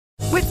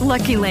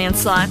Lucky Land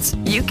Slots,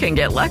 you can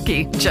get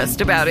lucky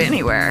just about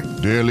anywhere.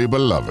 Dearly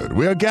beloved,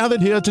 we are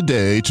gathered here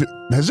today to...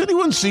 Has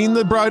anyone seen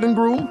the bride and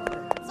groom?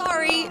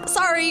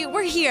 Sorry,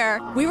 we're here.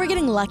 We were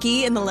getting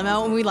lucky in the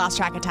limo and we lost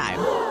track of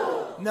time.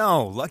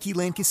 No, Lucky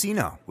Land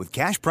Casino, with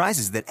cash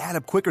prizes that add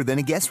up quicker than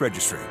a guest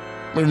registry.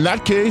 In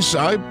that case,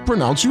 I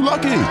pronounce you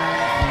lucky.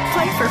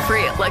 Play for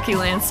free at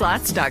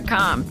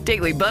LuckyLandSlots.com.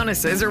 Daily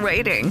bonuses are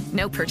waiting.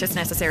 No purchase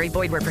necessary.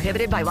 Void where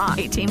prohibited by law.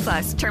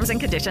 18+. Terms and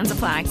conditions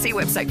apply. See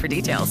website for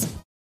details.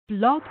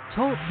 Blog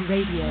Talk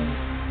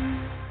Radio.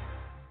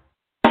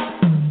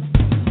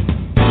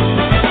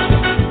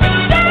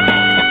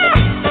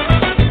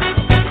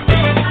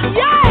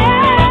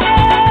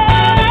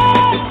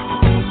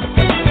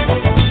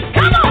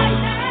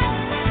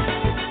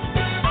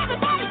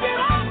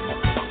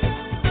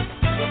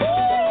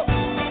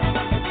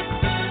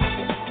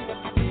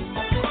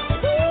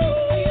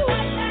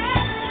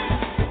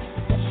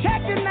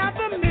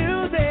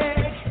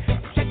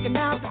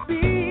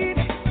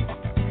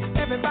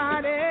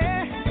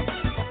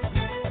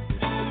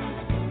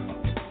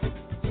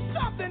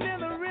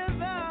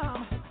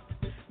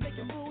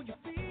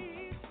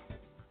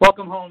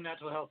 Welcome home,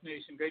 Natural Health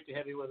Nation. Great to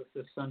have you with us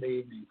this Sunday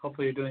evening.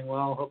 Hopefully you're doing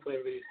well. Hopefully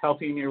everybody's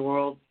healthy in your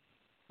world,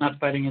 not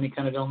fighting any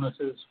kind of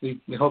illnesses.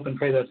 We hope and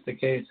pray that's the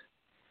case.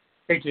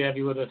 Great to have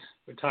you with us.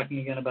 We're talking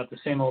again about the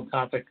same old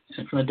topic,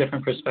 and from a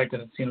different perspective,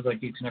 it seems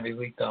like each and every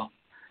week, though.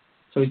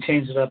 So we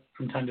changed it up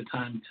from time to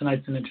time.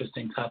 Tonight's an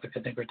interesting topic.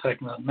 I think we're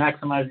talking about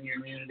maximizing your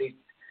immunity.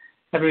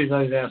 Everybody's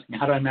always asking,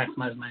 how do I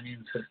maximize my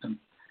immune system?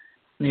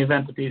 In the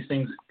event that these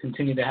things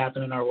continue to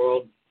happen in our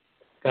world,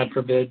 God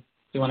forbid,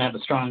 we want to have a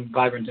strong,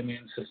 vibrant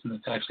immune system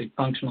that's actually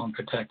functional and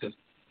protective.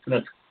 And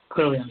that's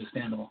clearly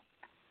understandable.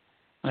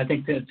 And I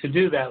think to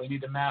do that, we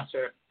need to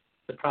master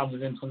the problem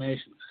of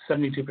inflammation.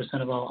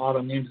 72% of all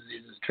autoimmune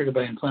diseases is triggered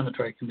by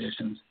inflammatory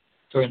conditions.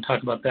 So we're going to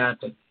talk about that.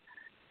 But,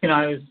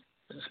 I always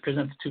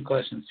present the two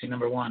questions to you.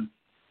 Number one,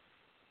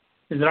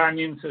 is it our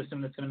immune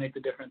system that's going to make the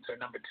difference? Or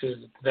number two,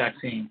 is it the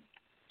vaccine?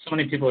 So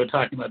many people are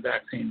talking about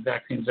vaccines. I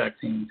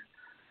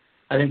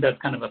think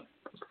that's kind of a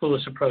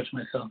foolish approach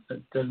myself.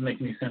 That doesn't make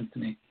any sense to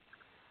me.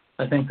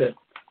 I think that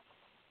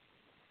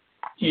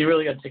you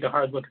really got to take a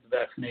hard look at the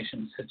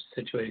vaccination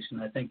situation.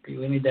 I think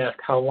we need to ask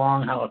how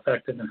long, how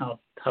effective, and how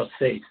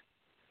safe.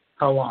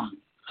 How long?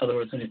 In other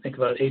words, when you think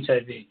about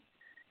HIV,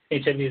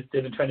 they've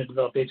been trying to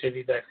develop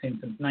HIV vaccine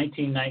since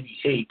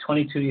 1998.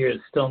 22 years,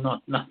 still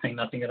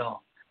nothing at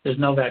all. There's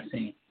no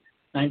vaccine.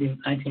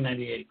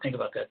 1998, think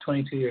about that,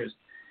 22 years.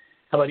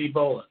 How about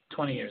Ebola?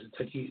 20 years.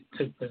 It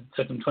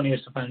took them 20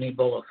 years to find an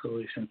Ebola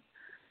solution.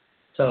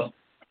 So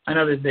I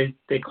know that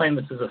they claim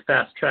this is a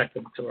fast track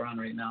that we're on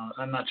right now.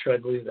 I'm not sure I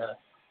believe that.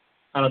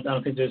 I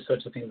don't think there's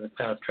such a thing as a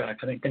fast track.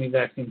 I think any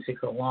vaccine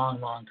takes a long,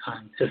 long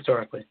time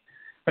historically.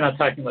 We're not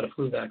talking about a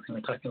flu vaccine.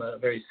 We're talking about a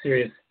very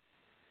serious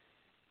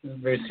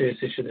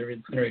issue that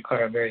is going to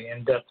require a very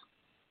in-depth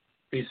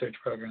research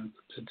program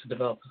to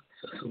develop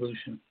a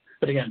solution.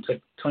 But again, it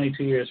took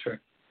 22 years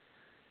for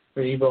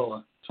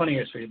Ebola, 20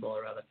 years for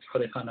Ebola rather,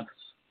 before they found a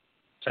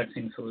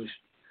vaccine solution.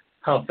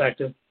 How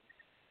effective?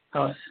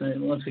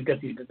 Once we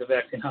get the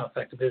vaccine, how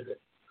effective is it?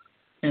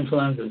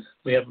 Influenzas,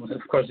 we have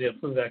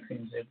flu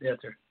vaccines.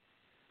 After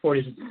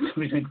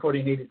between 40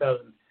 and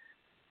 80,000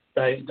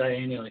 die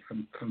annually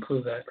from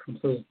flu.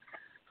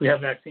 We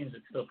have vaccines,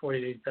 it's still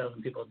 40 to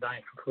 80,000 people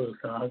dying from flu.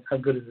 So how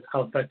good is it?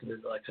 How effective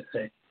is it? Like I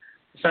say,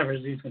 the Center for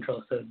Disease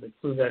Control says the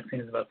flu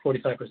vaccine is about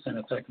 45%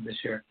 effective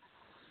this year.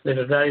 They've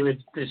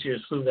evaluated this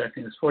year's flu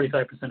vaccine as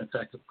 45%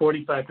 effective.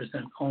 45%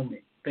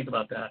 only. Think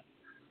about that.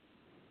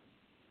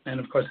 And,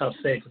 of course, how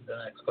safe is the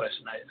next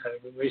question. I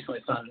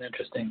recently found an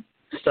interesting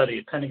study,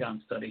 a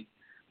Pentagon study,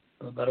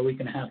 about a week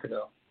and a half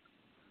ago.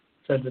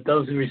 Said that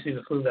those who receive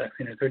a flu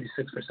vaccine are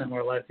 36%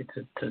 more likely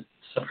to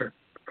suffer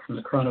from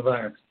the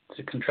coronavirus,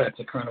 to contract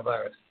the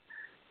coronavirus.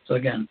 So,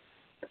 again,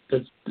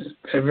 there's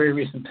a very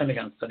recent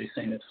Pentagon study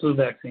saying that flu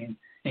vaccine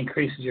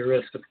increases your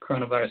risk of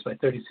coronavirus by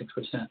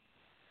 36%.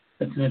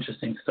 That's an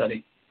interesting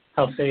study.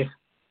 How safe,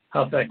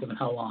 how effective, and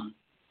how long?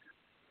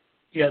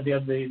 The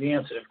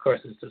answer, of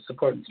course, is to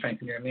support and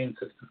strengthen your immune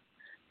system.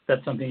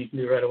 That's something you can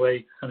do right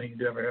away, something you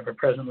can do ever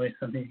presently,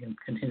 something you can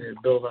continue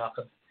to build off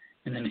of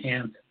and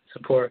enhance,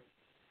 support.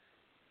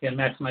 Again,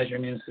 maximize your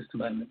immune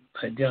system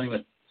by dealing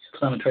with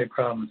inflammatory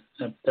problems.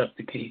 That's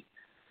the key.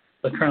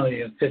 But currently,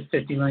 you have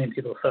 50 million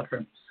people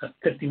suffering,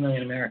 50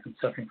 million Americans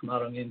suffering from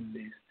autoimmune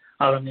disease,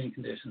 autoimmune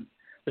conditions.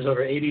 There's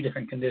over 80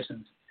 different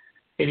conditions.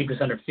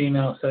 80% are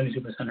female,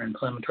 72% are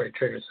inflammatory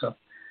triggers. So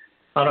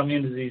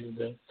autoimmune disease is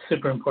a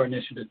super important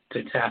issue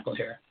to tackle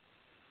here.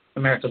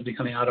 America is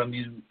becoming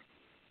autoimmune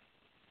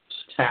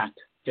attacked.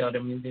 The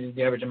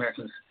average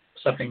American is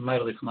suffering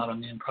mightily from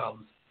autoimmune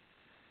problems.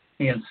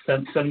 Again,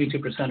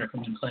 72% are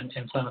from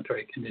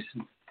inflammatory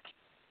conditions.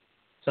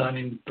 So,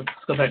 let's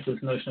go back to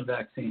this notion of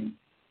vaccine.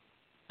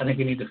 I think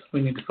we need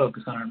to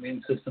focus on our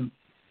immune system,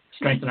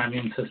 strengthen our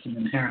immune system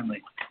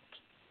inherently.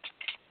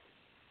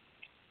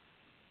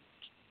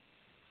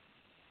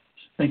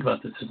 Think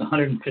about this. There's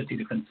 150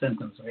 different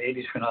symptoms of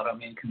 80 different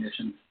autoimmune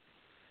conditions.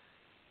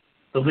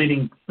 The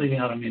leading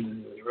autoimmune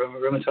diseases are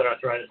rheumatoid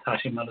arthritis,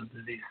 Hashimoto's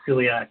disease,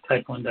 celiac,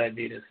 type 1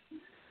 diabetes,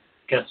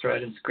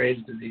 gastritis,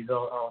 Graves' disease,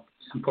 all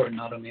important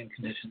autoimmune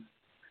conditions.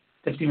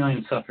 50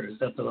 million sufferers.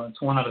 That's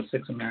 1 out of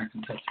 6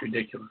 Americans. That's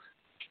ridiculous.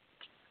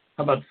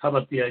 How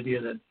about the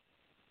idea that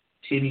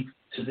 80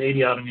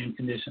 autoimmune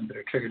conditions that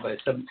are triggered by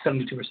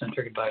 72%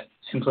 triggered by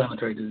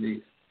inflammatory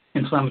disease.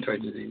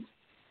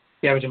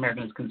 The average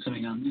American is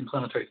consuming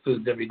inflammatory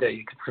foods every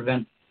day. Let's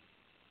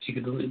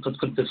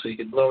put it this way, you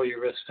could lower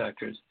your risk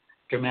factors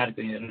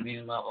dramatically at an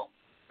immune level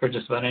for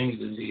just about any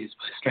disease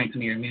by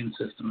strengthening your immune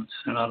system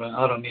at an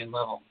autoimmune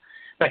level.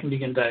 That can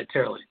begin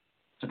dietarily.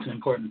 That's an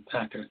important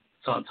factor.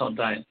 It's all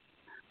diet,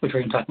 which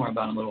we're going to talk more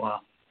about in a little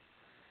while.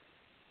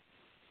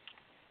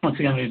 Once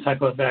again, when you talk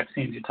about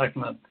vaccines, you're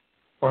talking about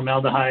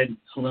formaldehyde,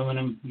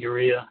 aluminum,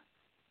 urea,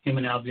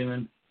 human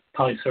albumin,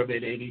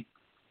 polysorbate 80,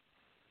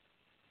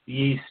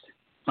 yeast,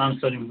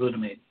 monosodium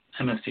glutamate,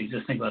 MSG.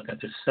 Just think about that.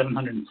 There's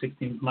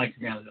 760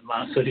 micrograms of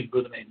monosodium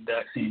glutamate in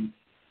vaccines,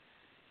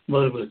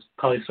 loaded with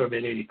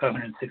polysorbate 80,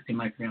 560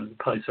 micrograms of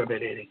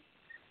polysorbate 80.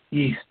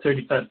 Yeast,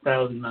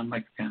 35,000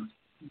 micrograms.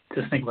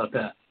 Just think about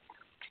that.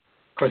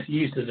 Of course,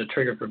 yeast is a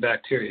trigger for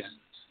bacteria.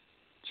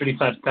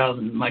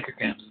 35,000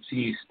 micrograms of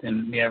yeast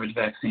in the average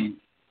vaccine.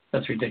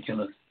 That's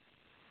ridiculous.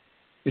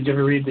 Did you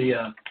ever read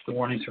the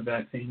warnings for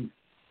vaccines?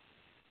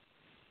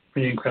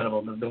 Pretty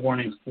incredible. The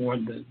warnings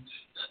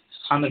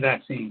on the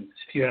vaccines.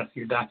 If you ask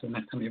your doctor the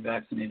next time you're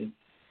vaccinated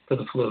for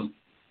the flu,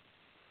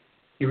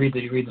 you read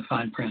the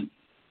fine print.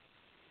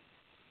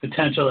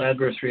 Potential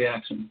adverse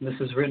reactions. This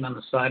is written on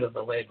the side of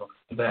the label.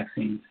 The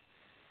vaccines: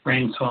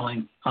 brain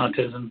swelling,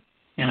 autism,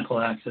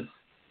 anaphylaxis,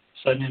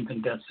 sudden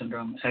infant death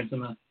syndrome,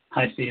 eczema,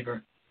 high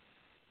fever,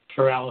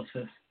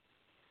 paralysis,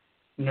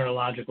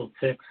 neurological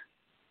tics,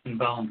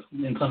 and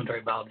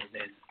inflammatory bowel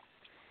disease.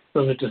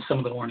 Those are just some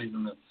of the warnings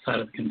on the side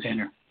of the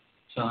container.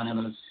 So, in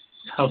other words,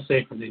 how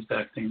safe are these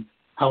vaccines?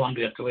 How long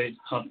do you have to wait?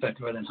 How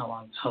effective are they? And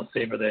how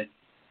safe are they?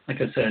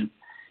 Like I said,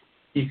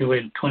 you could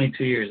wait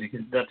 22 years.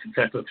 That's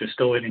exactly what they're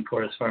still waiting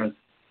for as far as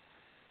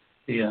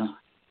the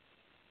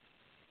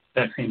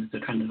vaccines that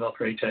they're trying to develop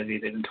for HIV.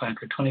 They've been trying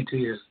for 22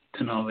 years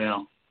to no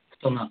avail.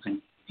 Still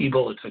nothing.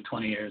 Ebola took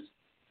 20 years.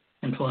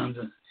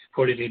 Influenza,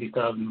 40 to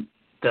 80,000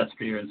 deaths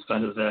per year in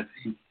spite of the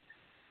vaccine.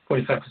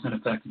 45%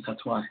 effective,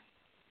 that's why.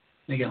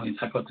 And again, when you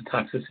talk about the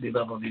toxicity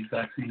level of these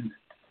vaccines,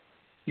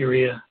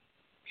 urea,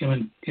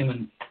 human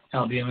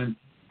albumin,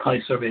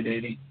 polysorbate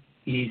 80,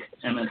 yeast,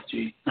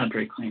 MSG, not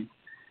very clean.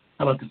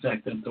 How about the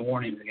fact that the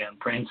warnings again,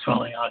 brain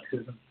swelling,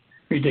 autism,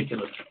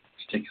 ridiculous.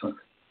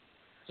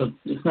 So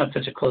it's not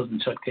such a closed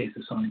and shut case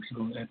as so many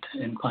people are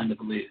inclined to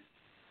believe.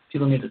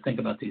 People need to think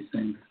about these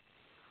things.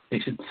 They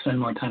should spend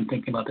more time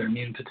thinking about their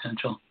immune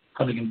potential,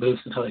 how they can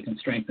boost it, how they can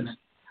strengthen it,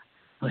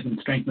 how they can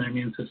strengthen their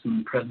immune system in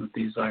the presence of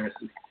these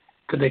viruses.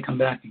 Could they come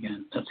back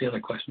again? That's the other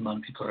question a lot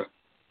of people are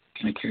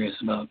kind of curious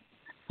about.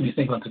 When you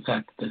think about the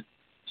fact that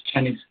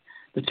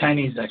the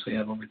Chinese actually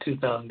have over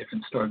 2,000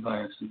 different stored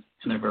viruses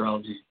in their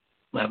virology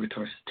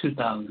laboratories,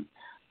 2,000,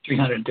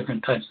 300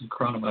 different types of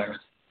coronavirus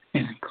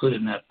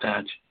included in that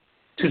batch,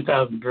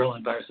 2,000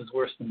 virulent viruses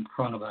worse than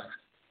coronavirus.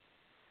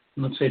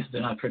 And let's face it,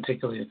 they're not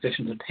particularly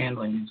efficient at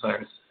handling these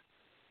viruses.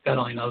 God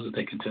only knows what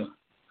they could do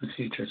in the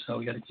future, so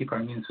we got to keep our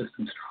immune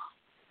system strong.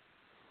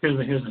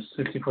 Here's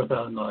a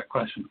 $64,000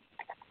 question.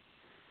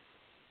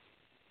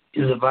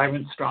 Is a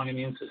vibrant, strong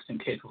immune system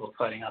capable of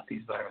fighting out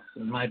these viruses?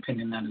 In my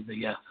opinion, that is a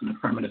yes, an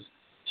affirmative,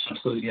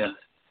 absolute yes.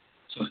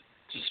 So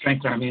to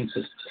strengthen our immune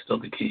system is still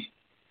the key.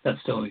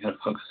 That's still what we got to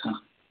focus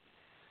on.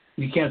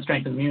 You can't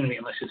strengthen immunity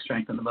unless you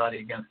strengthen the body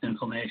against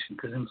inflammation,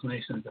 because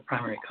inflammation is the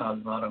primary cause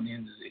of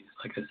autoimmune disease.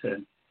 Like I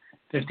said,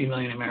 50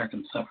 million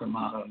Americans suffer from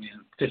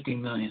autoimmune. 50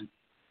 million.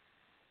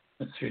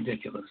 That's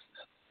ridiculous.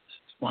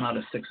 That's 1 out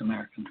of 6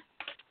 Americans.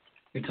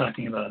 You're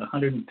talking about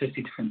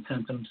 150 different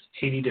symptoms,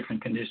 80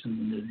 different conditions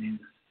and diseases.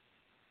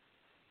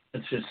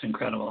 It's just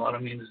incredible.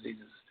 Autoimmune disease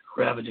is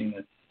ravaging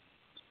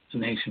the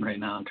nation right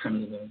now in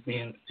terms of the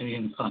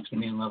immune function,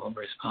 immune level of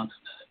response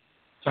to it.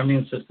 So our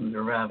immune systems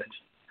are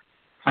ravaged,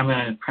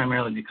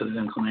 primarily because of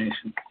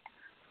inflammation.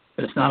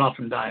 But it's not all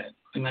from diet.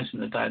 We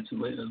mentioned that diet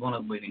is one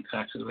of the leading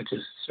factors, which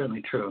is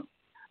certainly true.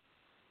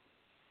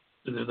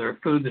 There are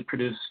foods that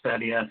produce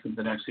fatty acids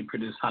that actually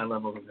produce high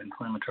levels of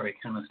inflammatory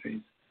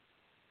chemistries.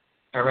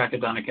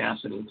 Arachidonic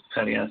acid is a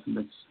fatty acid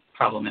that's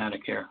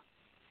problematic here.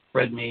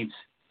 Red meats,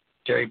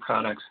 dairy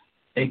products,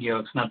 egg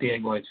yolks, not the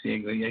egg whites, the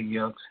egg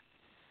yolks,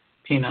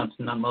 peanuts,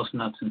 most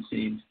nuts and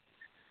seeds,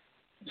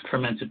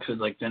 fermented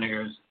foods like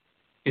vinegars.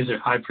 These are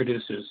high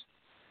producers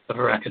of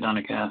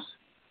arachidonic acid.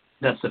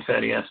 That's the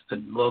fatty acid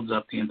that loads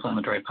up the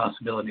inflammatory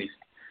possibilities.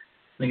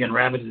 And again,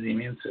 ravages the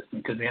immune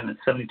system because again,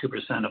 it's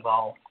 72% of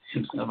all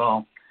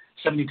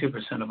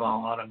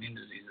autoimmune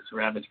diseases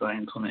ravaged by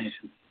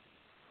inflammation.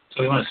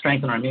 So we want to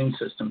strengthen our immune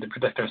system to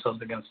protect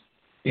ourselves against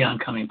the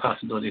oncoming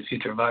possibility of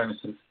future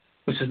viruses,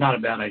 which is not a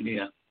bad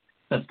idea.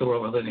 That's the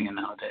world we're living in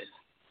nowadays.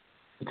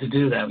 But to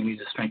do that, we need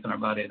to strengthen our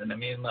body at an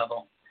immune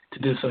level. To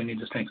do so, we need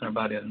to strengthen our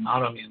body at an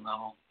autoimmune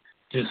level.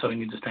 To do so, we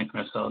need to strengthen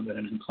ourselves at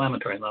an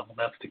inflammatory level.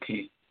 That's the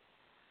key.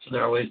 So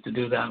there are ways to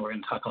do that. We're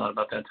going to talk a lot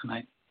about that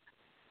tonight.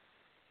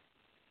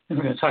 And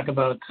we're going to talk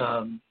about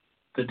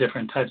the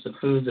different types of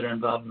foods that are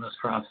involved in this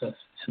process.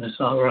 And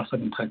we're also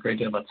going to talk a great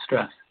deal about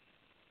stress.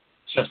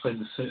 Stress plays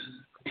a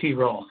certain key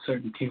role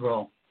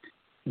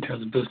in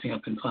terms of boosting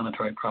up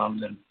inflammatory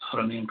problems and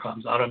autoimmune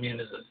problems.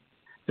 Autoimmune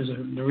is a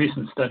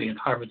recent study, a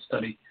Harvard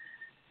study,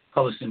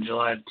 published in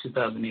July of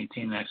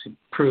 2018, that actually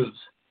proves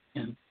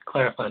and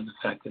clarifies the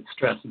fact that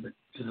stress is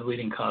the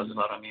leading cause of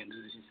autoimmune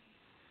disease.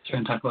 So we're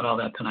going to talk about all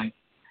that tonight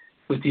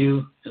with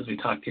you as we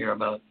talk here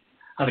about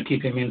how to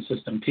keep the immune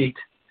system peaked,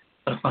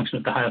 how to function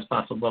at the highest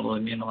possible level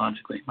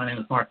immunologically. My name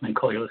is Mark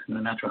Mancole. You're listening to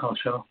The Natural Health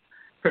Show,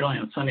 heard only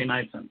on Sunday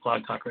nights on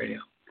Blog Talk Radio.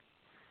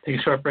 Take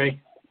a short break.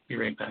 Be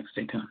right back.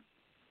 Stay tuned.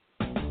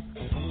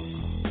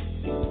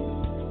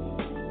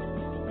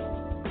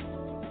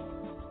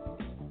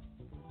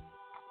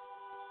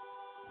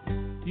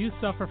 Do you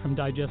suffer from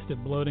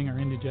digestive bloating or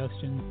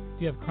indigestion?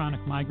 Do you have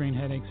chronic migraine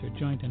headaches or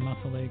joint and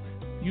muscle aches?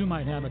 You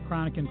might have a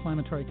chronic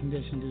inflammatory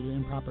condition due to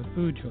improper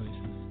food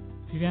choices.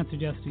 If you've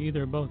answered yes to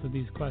either or both of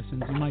these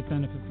questions, you might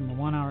benefit from a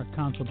 1-hour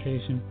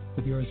consultation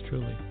with yours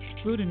truly.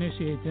 Food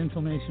initiates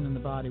inflammation in the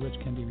body, which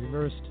can be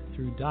reversed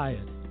through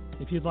diet.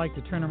 If you'd like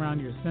to turn around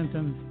your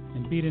symptoms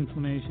and beat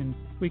inflammation,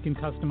 we can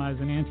customize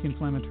an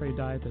anti-inflammatory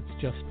diet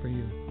that's just for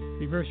you.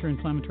 Reverse your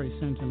inflammatory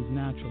symptoms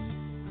naturally.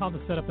 Call to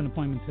set up an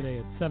appointment today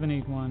at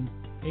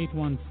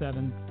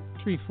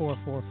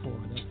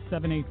 781-817-3444. That's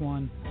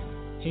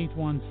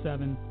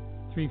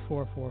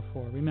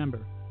 781-817-3444. Remember,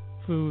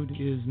 food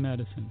is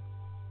medicine.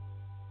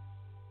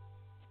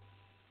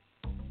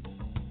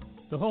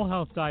 The Whole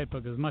Health Diet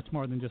Book is much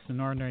more than just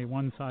an ordinary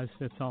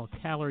one-size-fits-all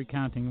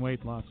calorie-counting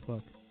weight loss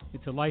book.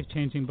 It's a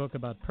life-changing book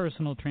about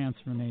personal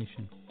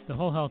transformation. The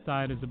Whole Health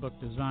Diet is a book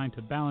designed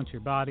to balance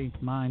your body,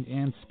 mind,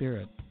 and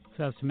spirit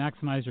so as to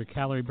maximize your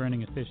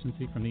calorie-burning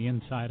efficiency from the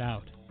inside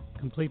out.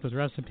 Complete with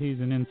recipes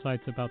and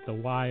insights about the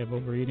why of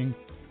overeating,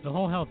 The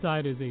Whole Health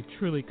Diet is a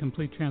truly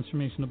complete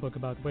transformational book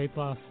about weight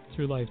loss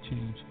through life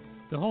change.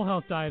 The Whole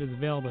Health Diet is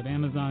available at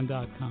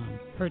Amazon.com.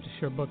 Purchase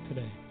your book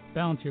today.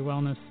 Balance your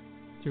wellness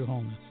through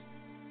wholeness.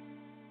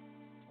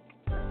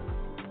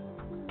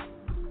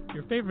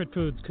 Your favorite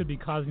foods could be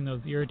causing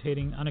those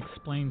irritating,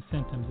 unexplained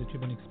symptoms that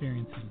you've been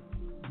experiencing.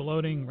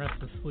 Bloating,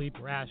 restless sleep,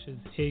 rashes,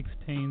 aches,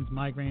 pains,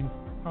 migraines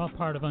are all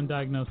part of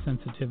undiagnosed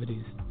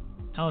sensitivities.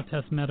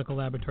 Allotest Medical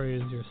Laboratory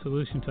is your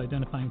solution to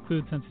identifying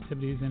food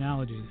sensitivities and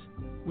allergies.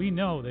 We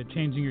know that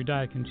changing your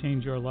diet can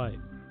change your life.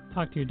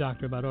 Talk to your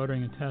doctor about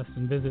ordering a test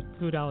and visit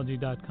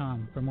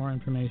foodallergy.com for more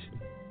information.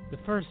 The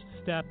first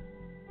step,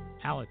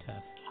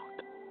 Allotest.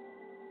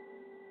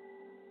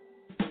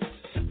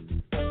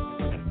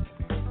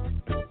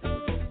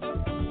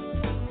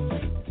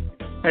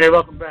 Hey,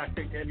 welcome back.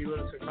 Great to have you with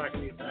us. We're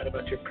talking to you tonight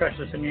about your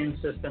precious immune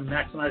system,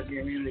 maximizing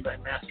your immunity by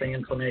mastering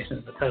inflammation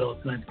is the title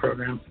of tonight's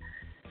program.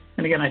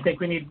 And again, I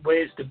think we need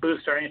ways to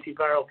boost our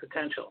antiviral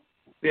potential.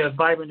 We have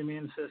vibrant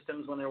immune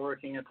systems when they're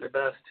working at their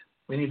best.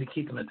 We need to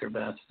keep them at their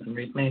best and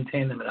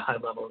maintain them at a high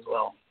level as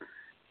well.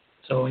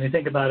 So when you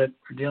think about it,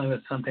 we're dealing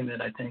with something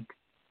that I think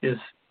is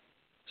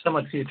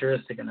somewhat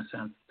futuristic in a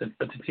sense, but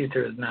the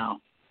future is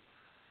now.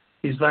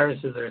 These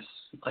viruses are,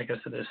 like I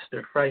said,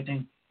 they're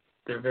frightening.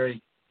 They're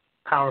very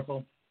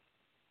powerful.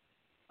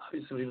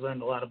 Obviously, we've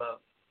learned a lot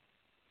about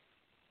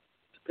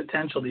the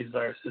potential of these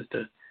viruses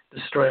to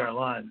destroy our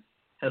lives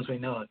as we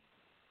know it.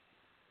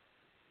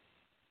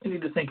 We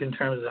need to think in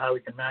terms of how we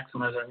can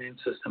maximize our immune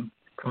system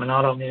from an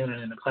autoimmune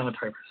and an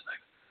inflammatory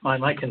perspective.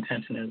 My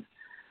contention is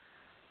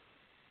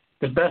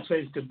the best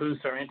ways to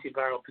boost our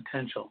antiviral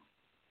potential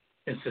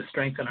is to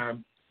strengthen our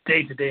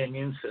day-to-day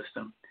immune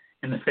system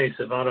in the face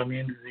of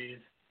autoimmune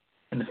disease,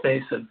 in the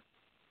face of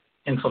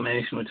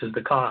inflammation, which is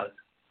the cause.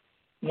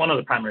 One of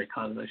the primary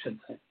causes, I should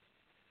say.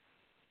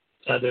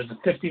 There's a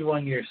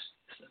 51-year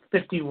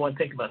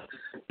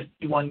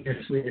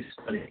Swedish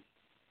study,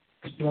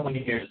 51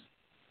 years,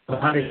 of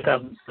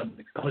 100,000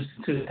 subjects, published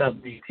in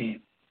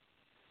 2018,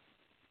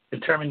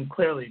 determined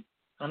clearly,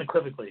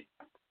 unequivocally,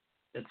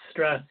 that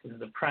stress is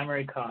the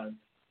primary cause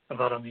of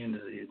autoimmune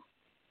disease.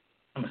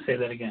 I'm going to say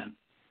that again.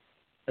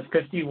 A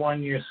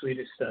 51-year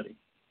Swedish study.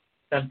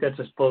 That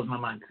just blows my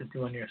mind,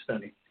 51-year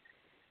study.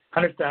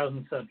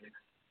 100,000 subjects.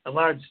 A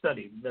large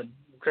study, a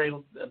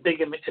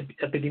big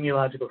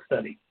epidemiological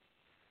study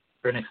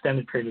for an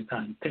extended period of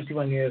time.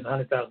 51 years,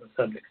 100,000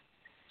 subjects.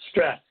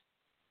 Stress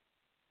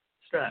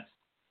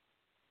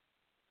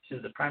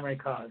is the primary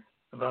cause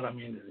of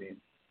autoimmune disease.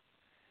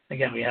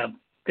 Again, we have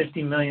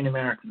 50 million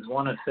Americans,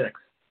 one of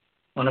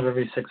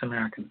every 6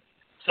 Americans,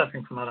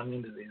 suffering from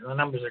autoimmune disease. The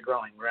numbers are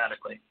growing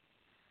radically.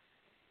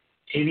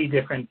 80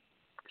 different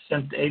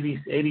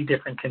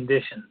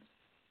conditions,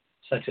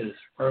 such as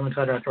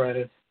rheumatoid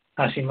arthritis,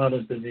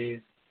 Hashimoto's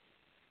disease,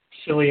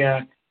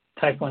 celiac,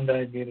 type 1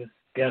 diabetes,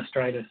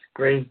 gastritis,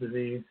 Graves'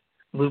 disease,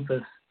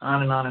 lupus,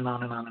 on and on and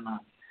on and on and on.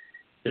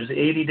 There's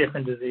 80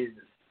 different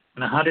diseases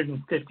and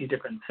 150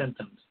 different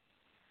symptoms.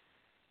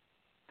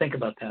 Think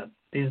about that.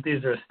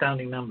 These are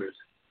astounding numbers.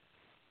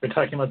 We're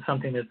talking about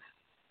something that's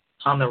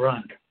on the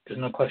run. There's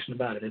no question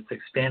about it. It's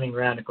expanding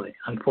radically,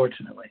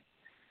 unfortunately.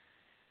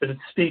 But it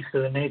speaks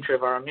to the nature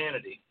of our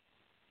immunity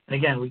And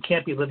again, we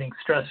can't be living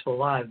stressful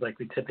lives like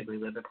we typically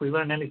live. If we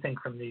learn anything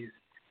from these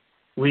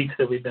weeks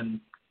that we've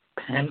been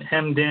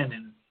hemmed in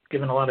and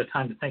given a lot of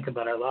time to think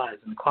about our lives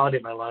and the quality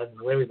of our lives and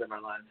the way we live our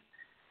lives,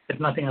 if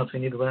nothing else, we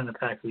need to learn the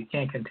fact that we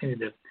can't continue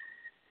to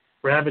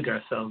ravage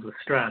ourselves with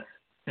stress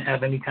and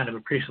have any kind of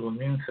appreciable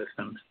immune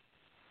systems.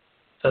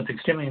 So it's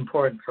extremely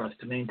important for us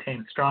to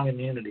maintain strong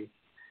immunity.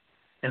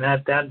 And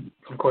that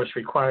of course,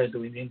 requires that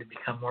we need to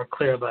become more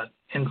clear about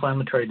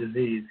inflammatory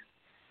disease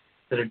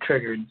that are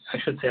triggered, I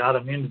should say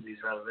autoimmune disease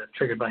rather, that are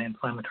triggered by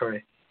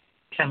inflammatory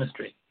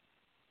chemistry.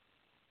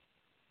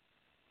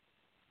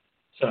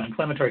 So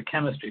inflammatory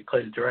chemistry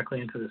plays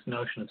directly into this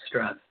notion of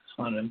stress.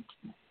 I want to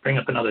bring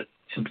up another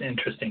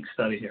interesting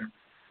study here,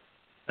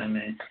 if I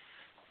may.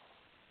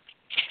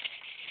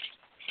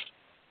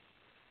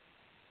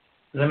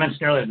 As I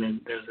mentioned earlier,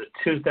 there's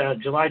a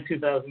July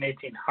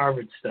 2018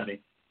 Harvard study.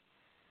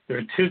 There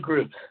are two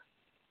groups,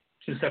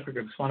 two separate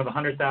groups, one of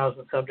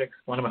 100,000 subjects,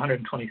 one of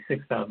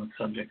 126,000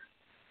 subjects.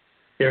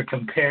 They're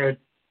compared.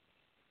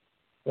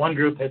 One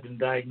group had been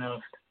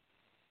diagnosed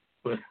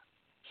with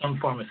some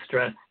form of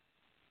stress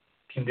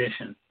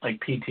condition, like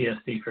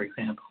PTSD, for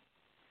example.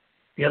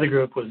 The other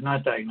group was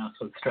not diagnosed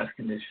with stress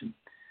condition.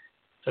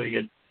 So you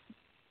get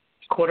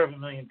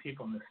 250,000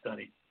 people in this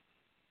study.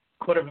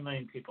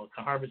 250,000 people. It's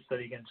a Harvard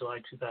study, again, July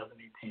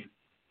 2018.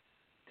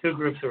 Two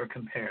groups that were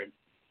compared,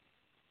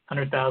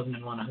 100,000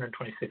 in one,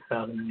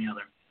 126,000 in the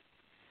other.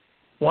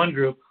 One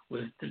group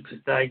was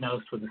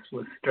diagnosed with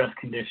stress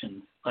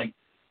conditions, like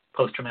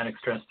post-traumatic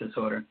stress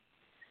disorder.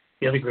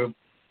 The other group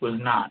was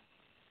not.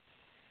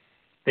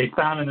 They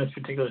found in this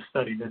particular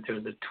study that there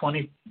was a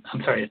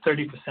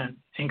 30%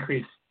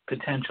 increased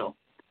potential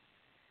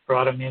for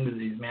autoimmune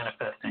disease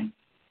manifesting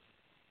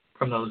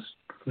from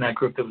that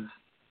group that was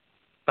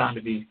found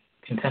to be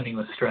contending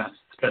with stress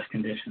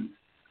conditions.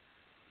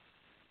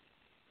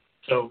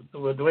 So the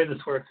way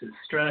this works is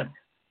stress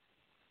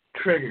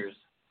triggers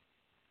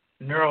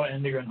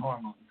neuroendocrine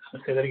hormones.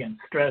 I'll say that again.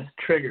 Stress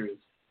triggers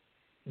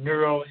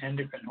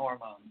neuroendocrine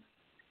hormones.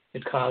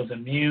 It causes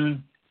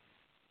immune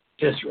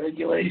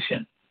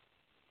dysregulation,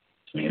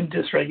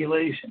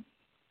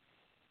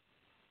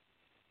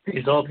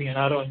 resulting in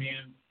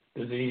autoimmune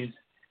disease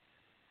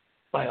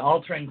by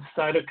altering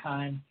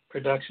cytokine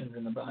productions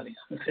in the body.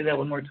 I'll say that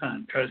one more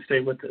time. Try to stay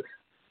with this.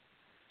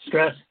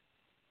 Stress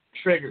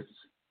triggers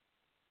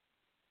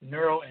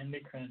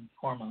neuroendocrine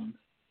hormones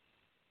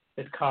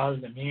that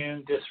cause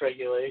immune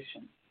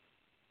dysregulation,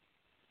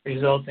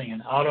 resulting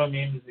in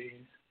autoimmune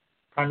disease,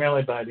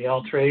 primarily by the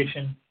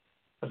alteration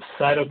of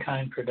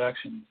cytokine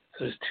production.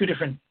 So there's two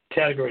different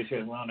categories here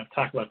that I want to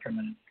talk about for a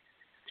minute.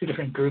 Two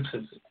different groups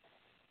of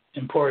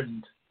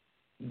important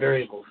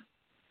variables.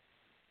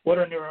 What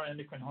are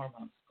neuroendocrine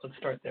hormones? Let's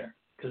start there.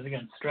 Because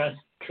again, stress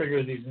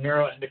triggers these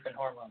neuroendocrine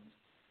hormones.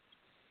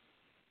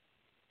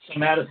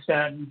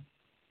 Somatostatin,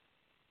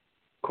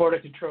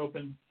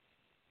 corticotropin,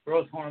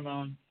 growth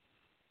hormone,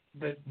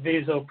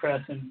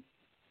 vasopressin,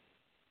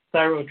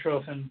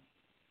 thyrotrophin,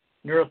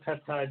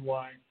 neuropeptide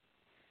Y.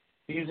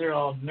 These are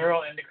all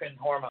neuroendocrine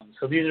hormones.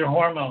 So these are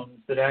hormones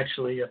that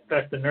actually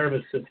affect the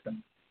nervous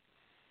system.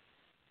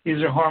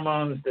 These are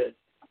hormones that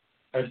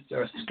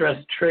are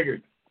stress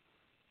triggered.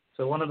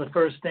 So one of the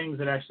first things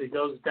that actually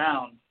goes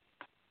down,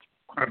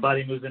 our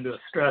body moves into a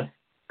stress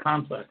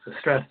complex, a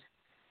stress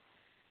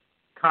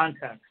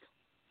context,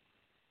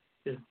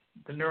 is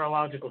the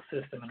neurological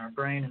system in our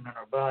brain and in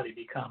our body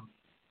become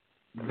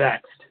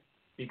vexed,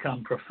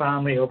 become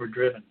profoundly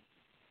overdriven.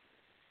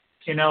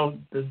 You know,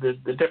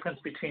 the difference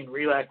between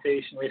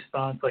relaxation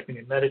response, like when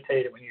you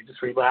meditate and when you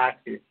just relax,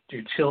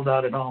 you're chilled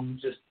out at home,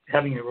 just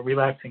having a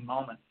relaxing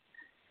moment.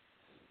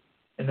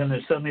 And then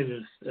there's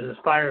a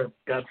fire,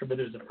 God forbid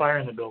there's a fire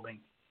in the building,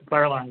 the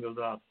fire alarm goes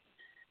off.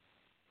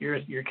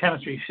 Your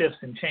chemistry shifts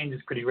and changes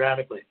pretty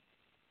radically.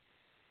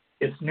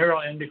 It's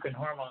neuroendocrine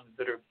hormones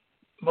that are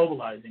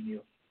mobilizing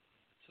you.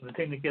 So the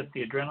thing that gets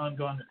the adrenaline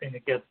going, the thing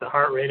that gets the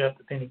heart rate up,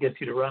 the thing that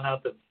gets you to run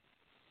out of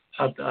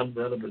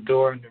the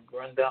door and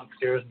run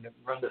downstairs and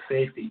run to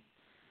safety.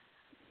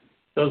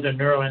 Those are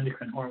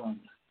neuroendocrine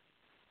hormones.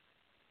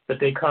 But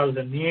they cause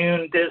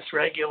immune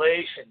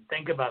dysregulation.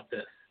 Think about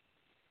this.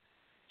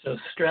 So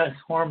stress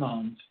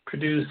hormones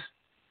produce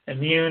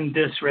immune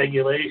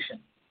dysregulation.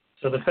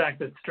 So the fact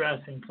that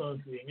stress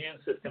influences the immune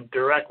system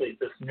directly at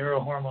this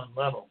neurohormone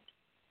level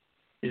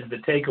is the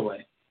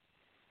takeaway.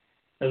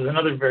 There's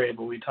another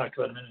variable we talked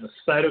about a minute ago,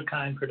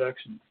 cytokine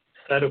production.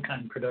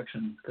 Cytokine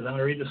production, because I'm going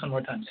to read this one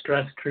more time.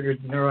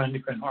 Stress-triggered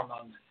neuroendocrine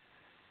hormones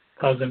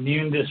cause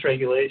immune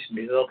dysregulation,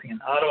 resulting in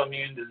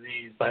autoimmune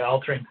disease by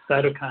altering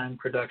cytokine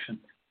production.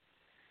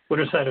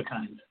 What are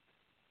cytokines?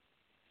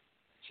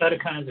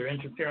 Cytokines are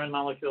interferon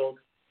molecules,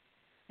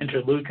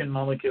 interleukin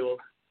molecules.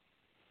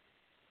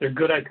 They're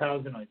good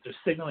icosanoids. They're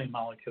signaling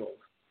molecules.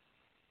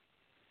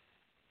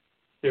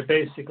 They're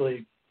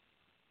basically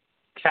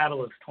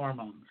catalyst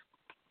hormones.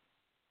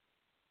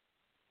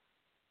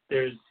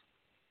 There's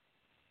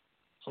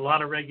a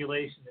lot of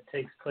regulation that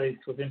takes place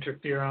with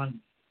interferon,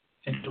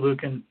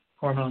 interleukin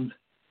hormones.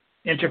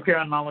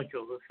 Interferon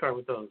molecules, let's start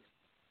with those.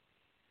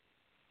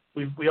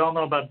 we all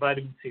know about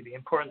vitamin C, the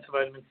importance of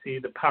vitamin C,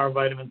 the power of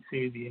vitamin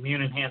C, the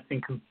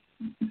immune-enhancing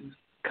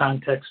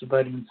context of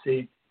vitamin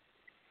C.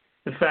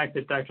 The fact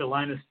that Dr.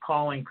 Linus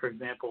Pauling, for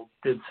example,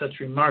 did such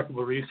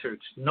remarkable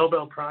research,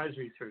 Nobel Prize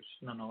research,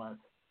 nonetheless,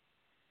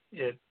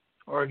 at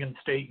Oregon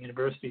State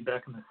University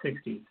back in the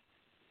 60s.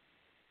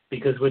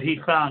 Because what he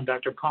found,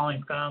 Dr.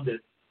 Pauling found that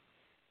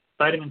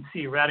vitamin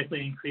C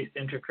radically increased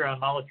interferon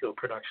molecule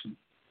production.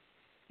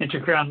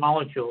 Interferon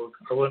molecules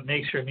are what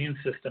makes your immune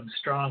system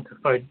strong to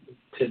fight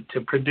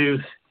to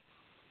produce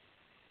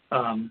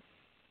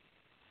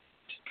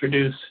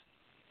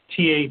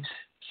TH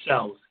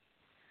cells,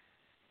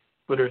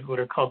 what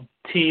are called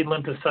T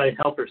lymphocyte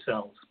helper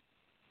cells,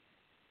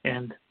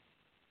 and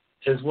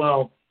as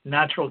well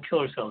natural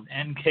killer cells,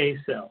 NK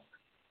cells,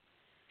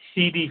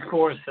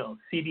 CD4 cells,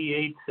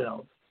 CD8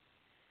 cells.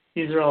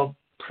 These are all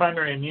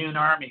primary immune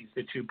armies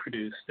that you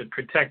produce that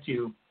protect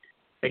you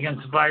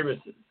against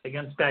viruses,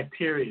 against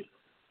bacteria,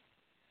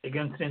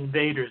 against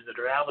invaders that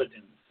are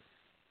allergens.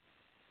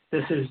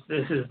 This is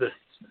the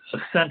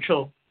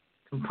essential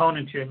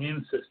component to your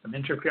immune system,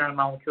 interferon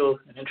molecules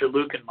and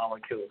interleukin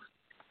molecules.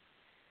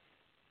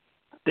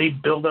 They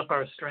build up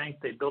our strength,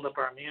 they build up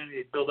our immunity,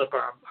 they build up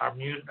our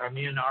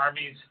immune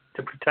armies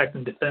to protect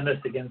and defend us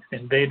against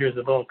invaders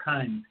of all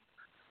kinds.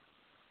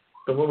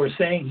 But what we're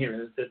saying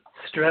here is that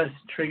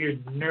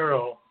stress-triggered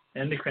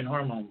neuroendocrine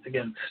hormones,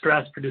 again,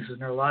 stress produces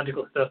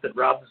neurological stuff that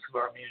robs us of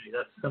our immunity.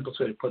 That's the simplest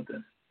way to put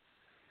this.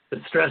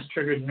 The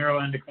stress-triggered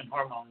neuroendocrine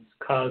hormones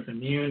cause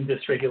immune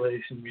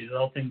dysregulation,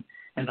 resulting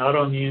in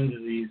autoimmune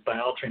disease by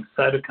altering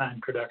cytokine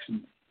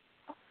production.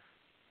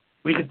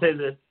 We could say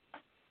that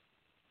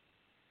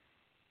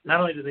not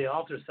only do they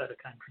alter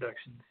cytokine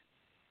production,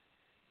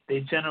 they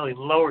generally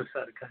lower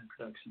cytokine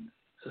production.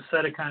 So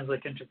cytokines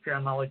like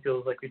interferon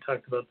molecules, like we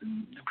talked about,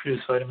 that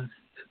produce vitamins,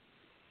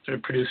 sort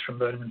of produced from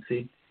vitamin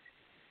C.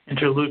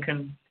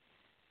 Interleukin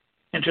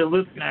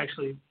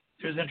actually,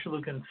 there's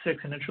interleukin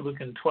 6 and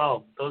interleukin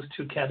 12. Those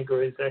two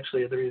categories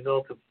actually are the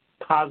result of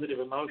positive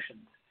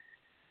emotions,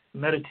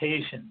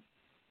 meditation,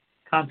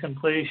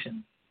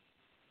 contemplation,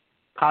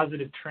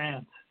 positive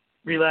trance,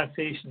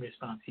 relaxation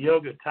response,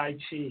 yoga, tai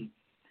chi.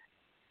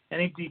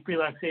 Any deep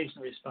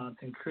relaxation response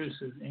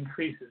increases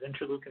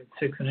interleukin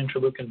 6 and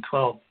interleukin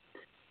 12.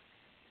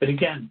 But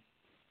again,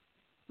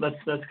 let's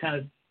kind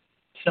of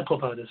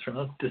simplify this for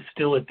let's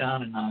distill it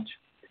down a notch.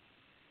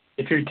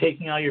 If you're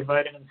taking all your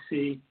vitamin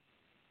C,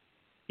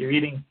 you're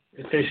eating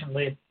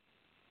efficiently,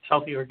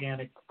 healthy,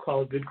 organic,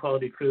 good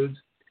quality foods,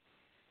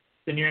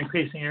 then you're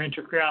increasing your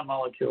interferon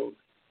molecules.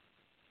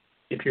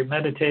 If you're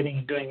meditating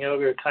and doing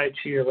yoga or tai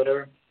chi or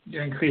whatever,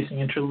 you're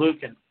increasing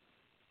interleukin.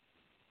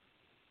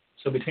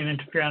 So between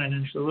interferon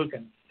and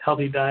interleukin,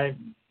 healthy diet,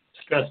 and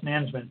stress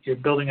management, you're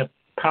building up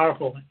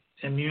powerful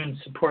immune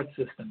support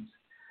systems.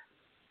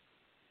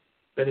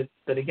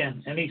 But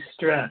again, any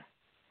stress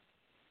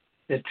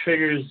that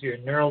triggers your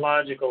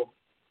neurological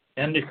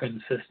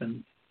endocrine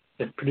system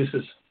that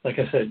produces, like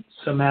I said,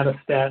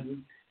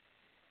 somatostatin,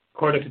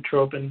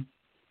 corticotropin,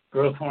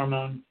 growth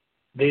hormone,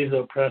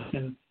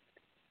 vasopressin,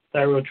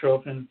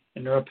 thyrotropin,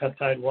 and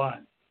neuropeptide Y.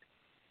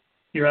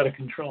 You're out of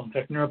control. In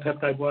fact,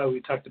 neuropeptide Y,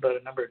 we talked about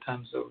a number of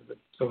times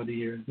over the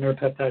years.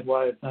 Neuropeptide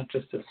Y is not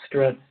just a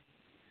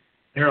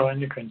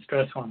neuroendocrine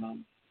stress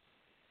hormone,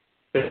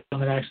 but it's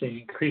one that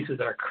actually increases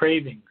our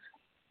cravings.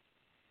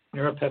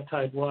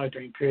 Neuropeptide Y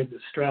during periods of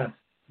stress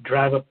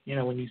drive up,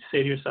 when you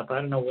say to yourself, I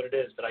don't know what it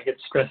is, but I get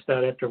stressed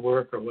out after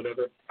work or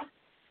whatever.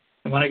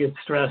 And when I get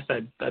stressed,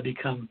 I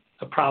become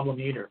a problem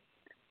eater.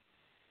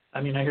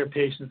 I mean, I hear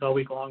patients all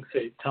week long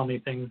tell me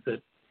things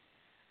that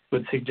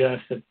would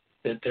suggest that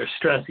they're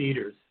stress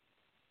eaters.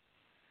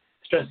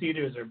 Stress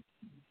eaters are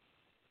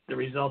the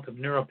result of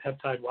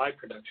neuropeptide Y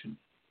production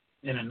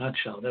in a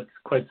nutshell. That's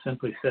quite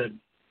simply said.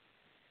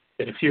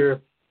 That if you're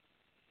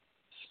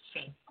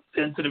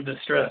sensitive to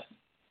stress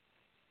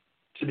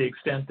to the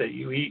extent that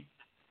you eat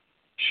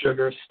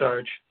sugar,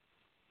 starch,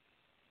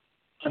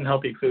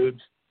 unhealthy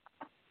foods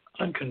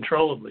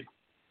uncontrollably,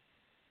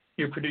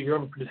 you're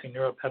overproducing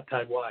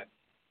neuropeptide Y.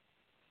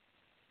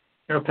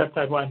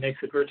 Neuropeptide Y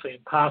makes it virtually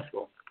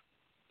impossible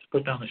to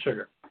put down the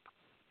sugar.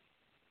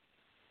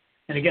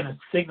 And again, it's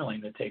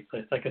signaling that takes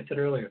place. Like I said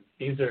earlier,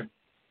 these are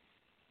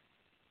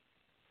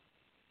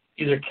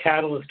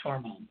catalyst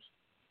hormones.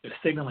 They're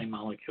signaling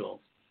molecules.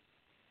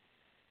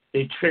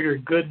 They trigger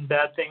good and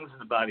bad things in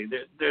the body.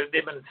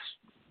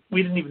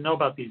 We didn't even know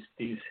about these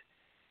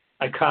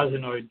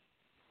icosanoid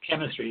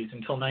chemistries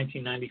until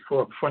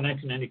 1994. Before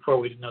 1994,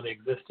 we didn't know they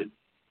existed.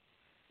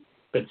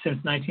 But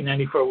since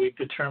 1994, we've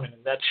determined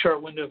in that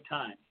short window of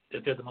time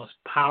that they're the most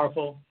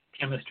powerful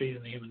chemistries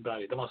in the human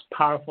body, the most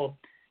powerful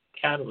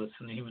catalysts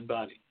in the human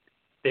body.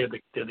 They're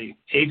the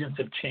agents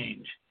of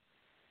change.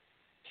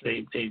 So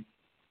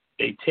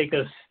they take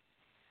us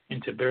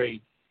into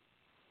very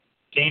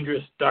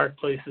dangerous, dark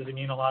places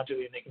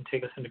immunologically, and they can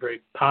take us into very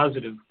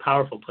positive,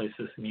 powerful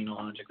places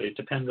immunologically. It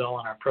depends all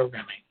on our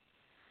programming.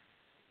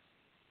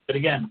 But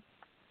again,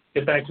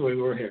 get back to where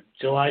we were here.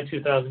 July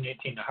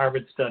 2018, a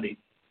Harvard study,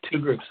 two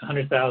groups,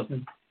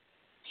 100,000,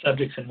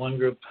 subjects in one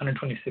group,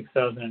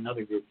 126,000 in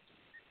another group.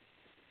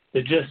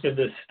 The gist of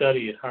this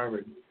study at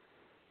Harvard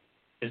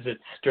is that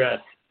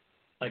stress,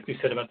 like we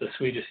said about the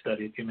Swedish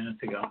study a few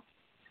minutes ago,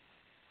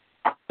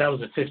 that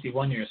was a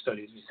 51-year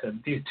study, as we said.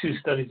 These two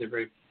studies are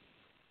very,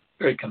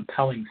 very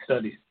compelling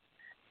studies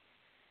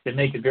that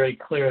make it very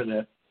clear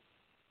that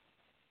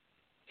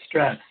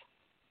stress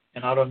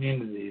and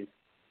autoimmune disease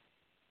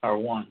are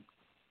one.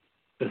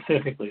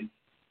 Specifically,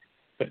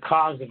 the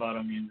cause of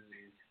autoimmune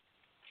disease,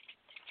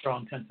 for all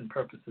intents and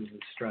purposes, is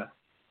stress.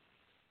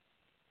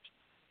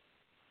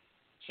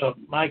 So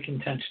my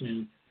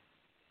contention is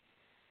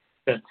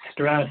that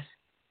stress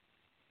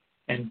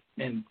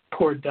and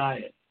poor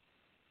diet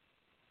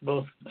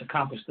both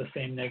accomplish the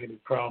same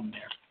negative problem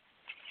there.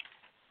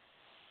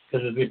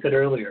 Because as we said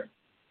earlier,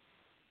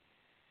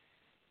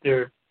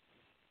 there are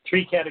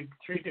three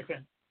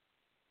different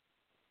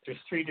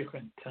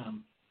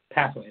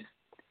pathways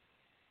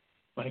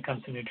when it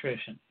comes to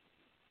nutrition.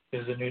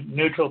 There's a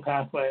neutral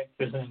pathway,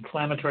 there's an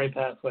inflammatory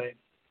pathway,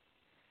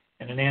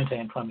 and an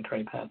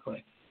anti-inflammatory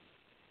pathway.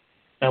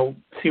 Now,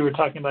 see, we're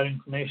talking about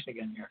inflammation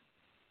again here.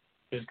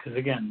 Because,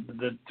 again,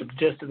 the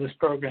gist of this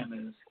program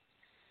is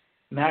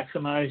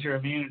maximize your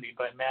immunity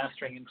by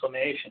mastering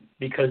inflammation,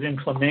 because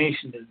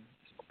inflammation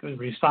is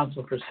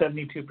responsible for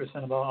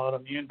 72% of all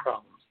autoimmune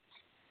problems.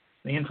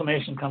 The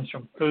inflammation comes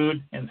from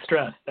food and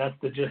stress. That's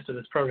the gist of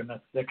this program.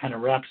 That kind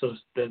of wraps those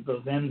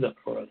ends up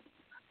for us.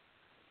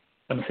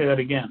 I'm going to say that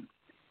again.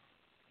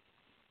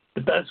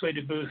 The best way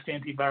to boost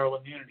antiviral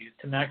immunity is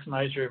to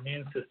maximize your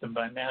immune system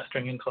by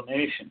mastering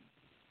inflammation,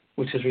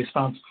 which is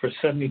responsible for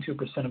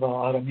 72% of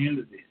all autoimmune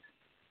disease.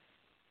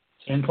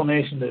 So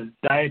inflammation that is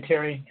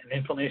dietary and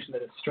inflammation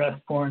that is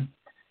stress-borne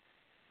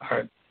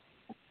are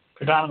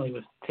predominantly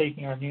with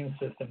taking our immune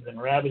systems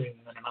and ravaging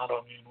them in an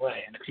autoimmune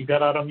way. And if you've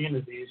got autoimmune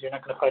disease, you're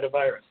not going to fight a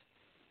virus.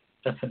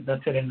 That's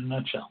it in a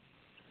nutshell.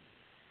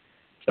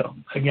 So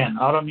again,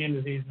 autoimmune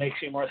disease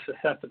makes you more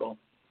susceptible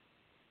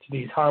to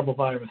these horrible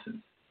viruses.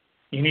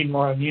 You need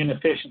more immune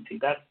efficiency.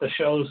 That's the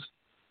show's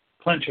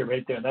clincher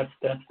right there. That's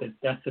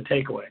the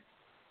takeaway.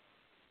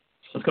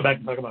 So let's go back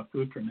and talk about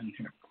food for a minute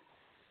here.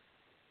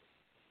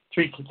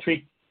 As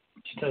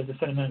I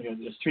said a minute ago,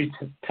 there's three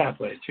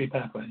pathways.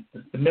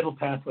 The middle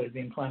pathway is the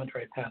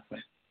inflammatory pathway.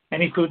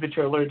 Any food that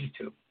you're allergic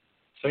to.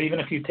 So even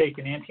if you take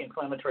an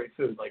anti-inflammatory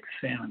food like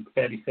salmon,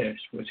 fatty fish,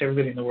 which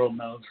everybody in the world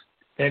knows,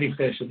 fatty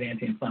fish is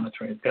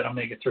anti-inflammatory. It's got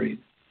omega-3s.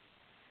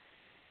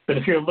 But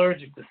if you're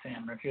allergic to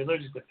salmon or if you're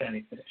allergic to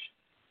fatty fish,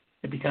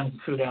 it becomes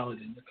a food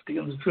allergen. If it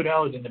becomes a food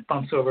allergen, it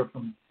bumps over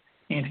from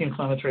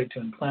anti-inflammatory to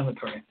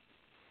inflammatory.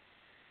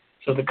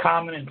 So the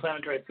common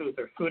inflammatory foods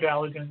are food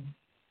allergens,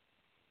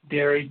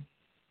 dairy,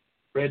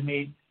 red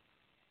meat,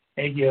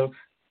 egg yolks,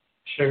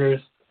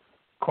 sugars,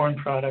 corn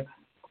products,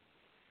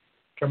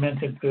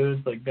 fermented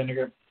foods like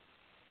vinegar,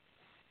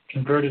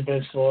 converted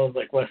vegetable oils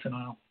like Wesson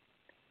oil,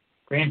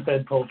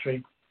 grain-fed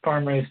poultry,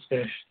 farm-raised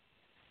fish,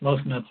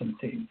 most nuts and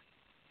seeds.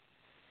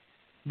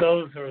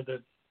 Those are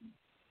the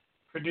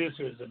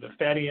producers of a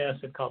fatty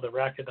acid called the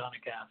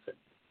arachidonic acid.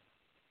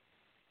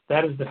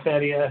 That is the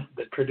fatty acid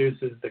that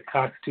produces the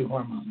COX-2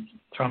 hormones,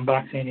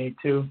 thromboxane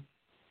A2,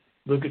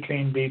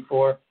 leukotriene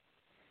B4,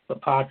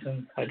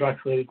 lipoxins,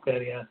 hydroxylated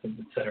fatty acids,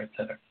 et cetera, et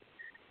cetera.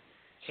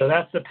 So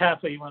that's the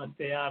pathway you want to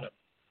stay out of.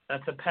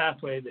 That's a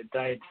pathway that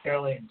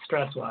dietarily and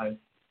stress-wise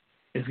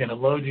is going to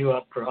load you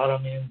up for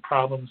autoimmune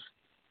problems,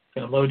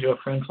 going to load you up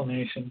for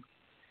inflammation,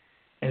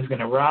 and is going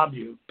to rob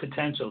you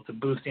potential to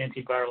boost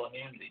antiviral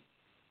immunity.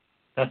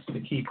 That's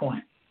the key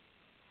point.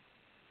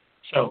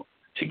 So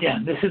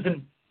again, this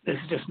is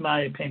just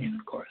my opinion,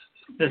 of course.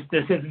 This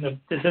isn't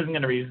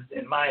going to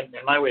in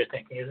my way of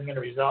thinking, isn't going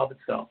to resolve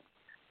itself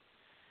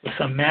with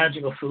some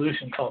magical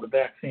solution called a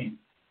vaccine.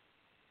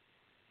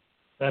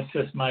 That's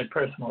just my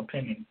personal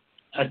opinion.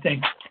 I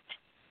think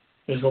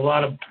there's a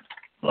lot of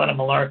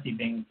malarkey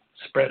being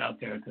spread out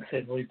there, to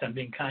say the least. I'm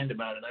being kind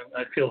about it.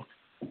 I feel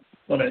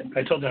what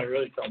I told you I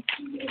really felt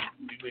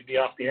we'd be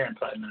off the air in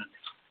 5 minutes.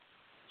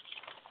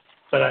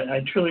 But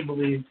I truly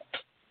believe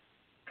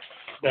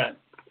that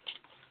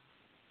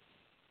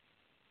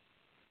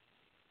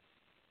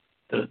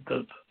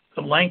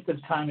the length of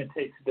time it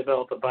takes to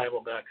develop a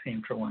viable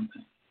vaccine, for one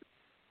thing,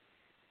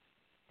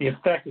 the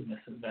effectiveness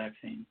of the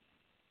vaccine,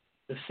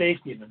 the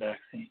safety of the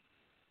vaccine,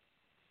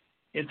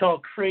 it's all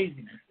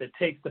craziness that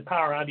takes the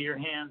power out of your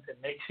hands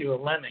and makes you a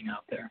lemming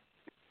out there.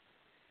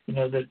 You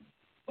know, that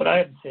what I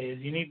have to say is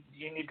you need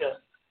to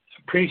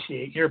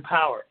appreciate your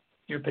power,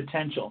 your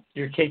potential,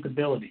 your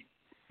capability,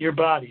 your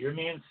body, your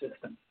immune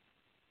system,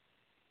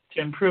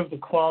 to improve the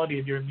quality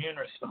of your immune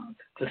response,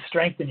 to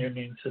strengthen your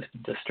immune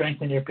system, to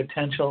strengthen your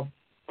potential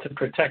to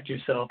protect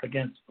yourself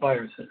against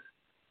viruses.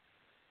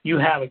 You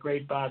have a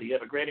great body. You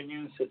have a great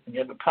immune system. You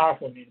have a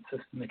powerful immune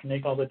system that can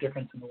make all the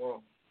difference in the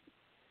world.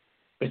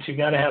 But you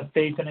got to have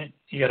faith in it.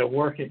 You got to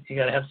work it. You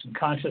got to have some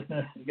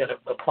consciousness. You got to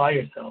apply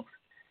yourself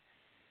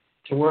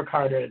to work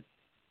harder at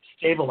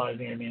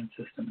stabilizing your immune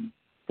system,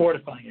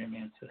 fortifying your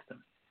immune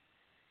system.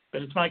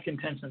 But it's my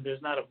contention that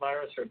there's not a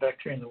virus or a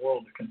bacteria in the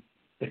world that can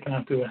that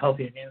cannot do a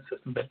healthy immune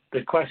system. But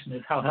the question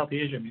is, how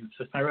healthy is your immune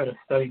system? I read a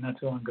study not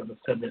too long ago that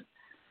said that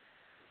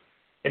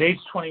at age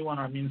 21,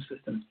 our immune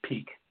systems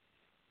peak.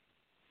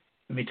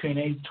 And between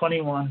age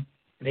 21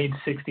 and age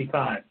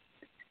 65,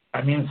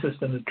 our immune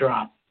systems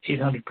drop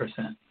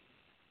 800%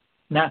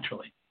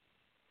 naturally.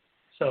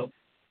 So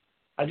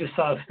I just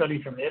saw a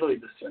study from Italy,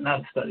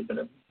 not a study, but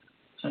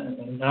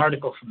an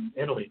article from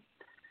Italy.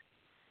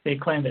 They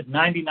claim that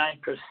 99%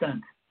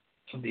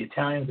 of the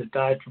Italians that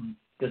died from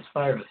this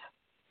virus,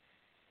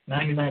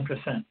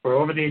 99%, were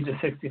over the age of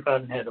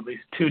 65 and had at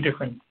least two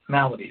different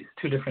maladies,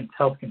 two different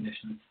health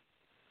conditions.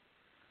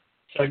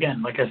 So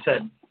again, like I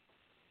said,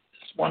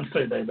 this one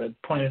study that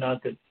pointed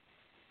out that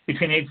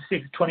between age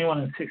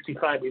 21 and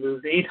 65, we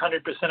lose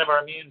 800% of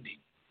our immunity.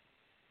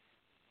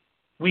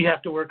 We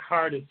have to work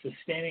hard at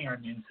sustaining our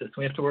immune system.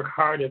 We have to work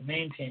hard at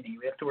maintaining it.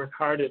 We have to work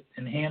hard at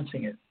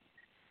enhancing it.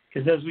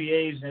 Because as we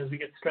age and as we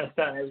get stressed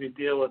out and as we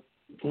deal with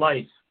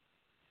life,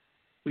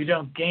 we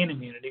don't gain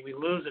immunity, we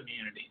lose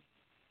immunity.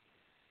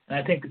 And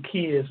I think the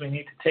key is we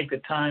need to take the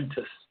time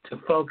to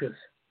focus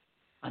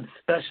on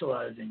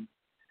specializing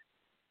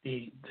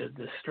the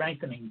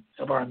strengthening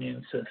of our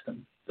immune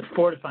system, the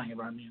fortifying of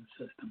our immune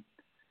system.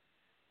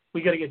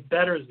 We got to get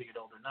better as we get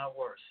older, not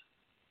worse.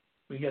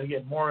 We got to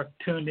get more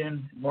tuned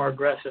in, more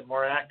aggressive,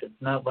 more active,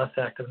 not less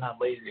active, not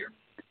lazier.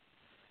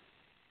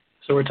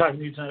 So we're talking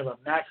to you tonight about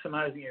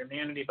maximizing your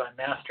immunity by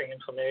mastering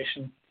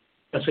inflammation.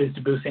 Best ways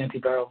to boost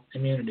antiviral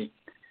immunity.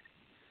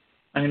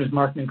 My name is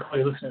Mark Nincol.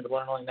 You're listening to the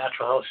one and only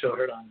Natural Health Show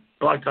heard on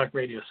Blog Talk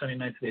Radio, Sunday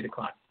nights at 8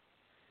 o'clock.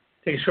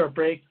 Take a short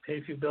break, pay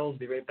a few bills,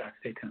 be right back.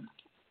 Stay tuned.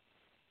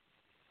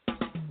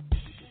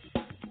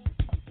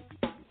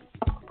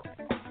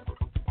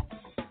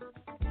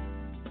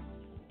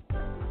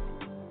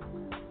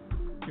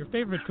 Your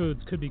favorite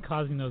foods could be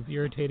causing those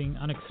irritating,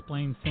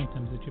 unexplained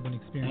symptoms that you've been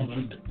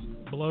experiencing.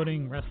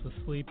 Bloating, restless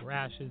sleep,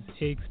 rashes,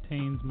 aches,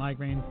 pains,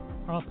 migraines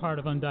are all part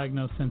of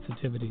undiagnosed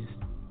sensitivities.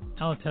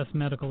 Allotest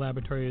Medical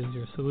Laboratory is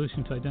your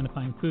solution to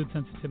identifying food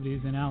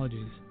sensitivities and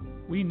allergies.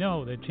 We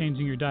know that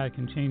changing your diet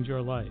can change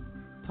your life.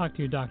 Talk to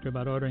your doctor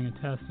about ordering a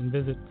test and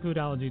visit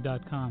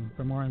foodallergy.com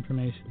for more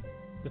information.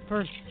 The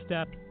first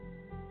step,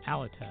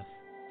 Allotest.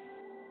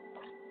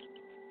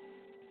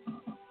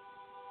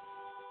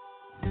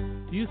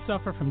 Do you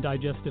suffer from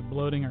digestive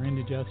bloating or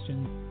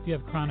indigestion? Do you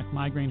have chronic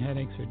migraine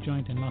headaches or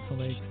joint and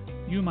muscle aches?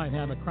 You might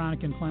have a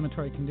chronic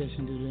inflammatory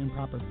condition due to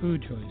improper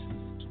food choices.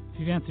 If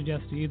you've answered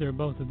yes to either or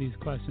both of these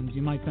questions,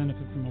 you might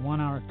benefit from a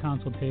 1-hour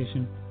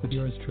consultation with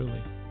yours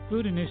truly.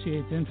 Food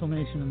initiates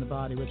inflammation in the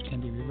body, which can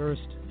be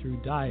reversed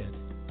through diet.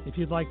 If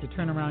you'd like to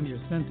turn around your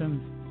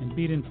symptoms and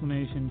beat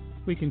inflammation,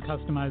 we can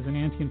customize an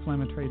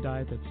anti-inflammatory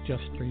diet that's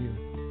just for you.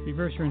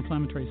 Reverse your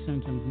inflammatory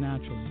symptoms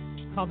naturally.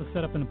 Call to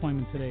set up an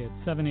appointment today at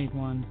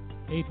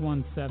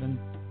 781-817-3444.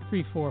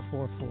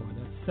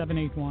 That's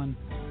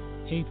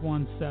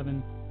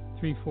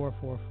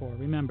 781-817-3444.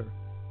 Remember,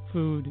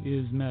 food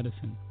is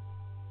medicine.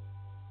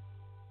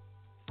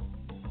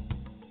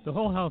 The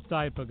Whole Health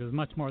Diet Book is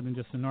much more than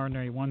just an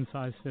ordinary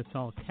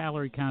one-size-fits-all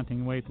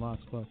calorie-counting weight loss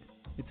book.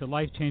 It's a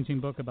life-changing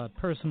book about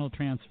personal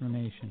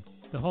transformation.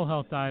 The Whole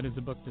Health Diet is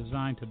a book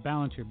designed to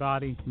balance your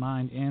body,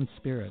 mind, and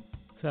spirit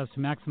so as to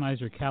maximize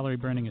your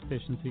calorie-burning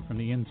efficiency from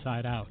the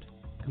inside out.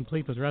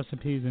 Complete with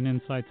recipes and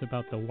insights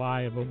about the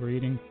why of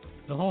overeating,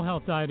 The Whole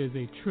Health Diet is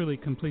a truly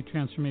complete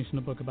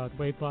transformational book about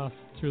weight loss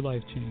through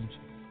life change.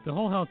 The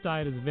Whole Health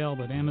Diet is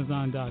available at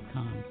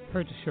Amazon.com.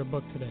 Purchase your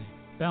book today.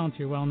 Balance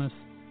your wellness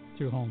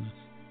through wholeness.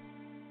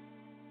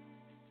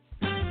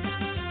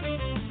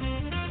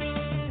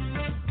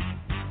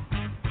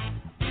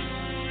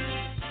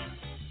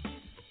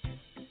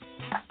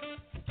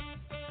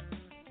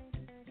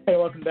 Hey,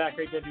 welcome back.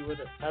 Great to have you with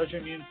us. How's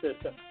your immune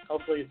system?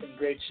 Hopefully it's in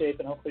great shape,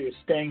 and hopefully you're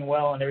staying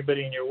well, and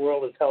everybody in your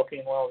world is healthy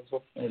and well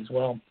as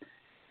well.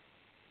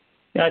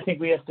 Yeah, I think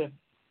we have to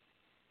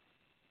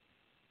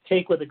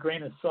take with a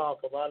grain of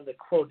salt a lot of the,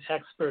 quote,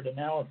 expert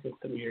analysis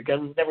that we hear.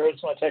 We've never heard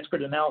so much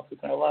expert analysis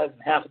in our lives,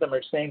 and half of them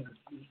are saying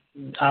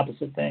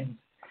opposite things.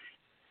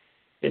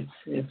 It's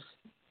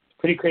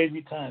pretty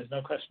crazy times,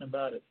 no question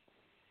about it.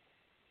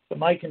 But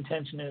my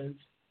contention is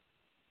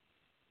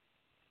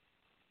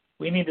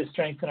we need to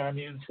strengthen our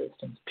immune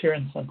systems, pure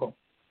and simple.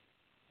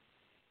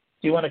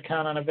 Do you want to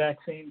count on a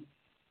vaccine?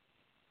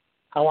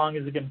 How long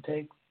is it going to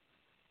take?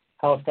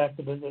 How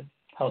effective is it?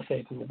 How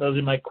safe is it? Those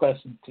are my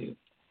questions to you.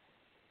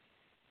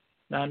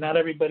 Now, not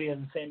everybody has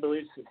the same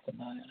belief system.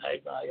 I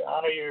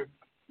honor your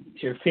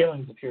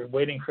feelings if you're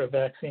waiting for a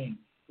vaccine,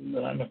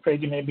 but I'm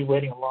afraid you may be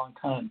waiting a long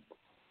time.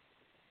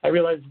 I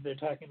realize that they're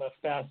talking about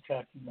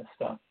fast-tracking this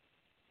stuff.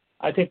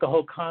 I think the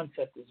whole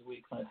concept is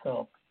weak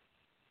myself.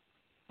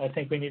 I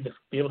think we need to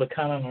be able to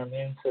count on our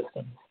immune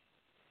systems.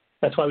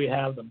 That's why we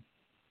have them.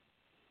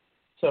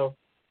 So,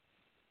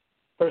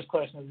 first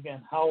question is,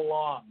 again, how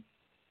long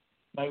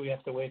might we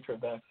have to wait for a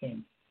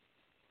vaccine?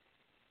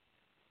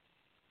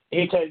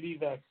 HIV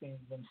vaccines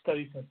have been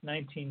studied since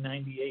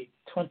 1998,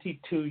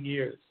 22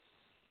 years.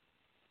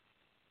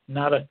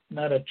 Not a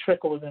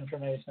trickle of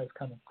information has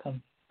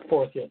come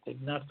forth yet.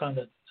 They've not found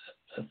a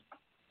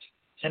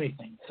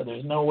anything. So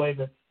there's no way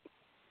that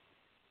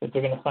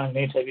they're going to find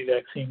an HIV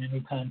vaccine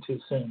anytime too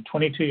soon.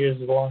 22 years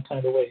is a long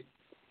time to wait.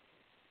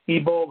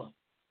 Ebola.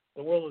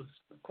 The world is,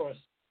 of course,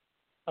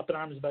 up in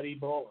arms about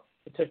Ebola.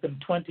 It took them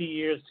 20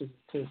 years to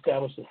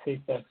establish a safe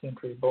vaccine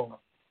for Ebola.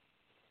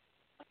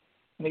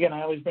 And again,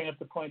 I always bring up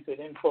the point that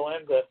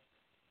influenza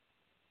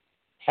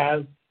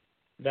has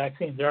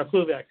vaccines. There are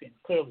flu vaccines,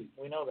 clearly.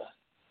 We know that.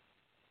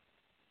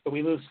 But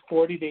we lose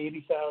 40 to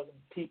 80,000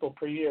 people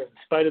per year in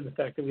spite of the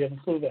fact that we have a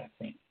flu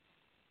vaccine.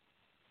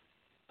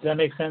 Does that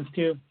make sense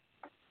to you?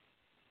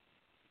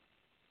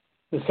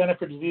 The Center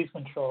for Disease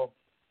Control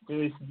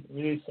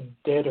released some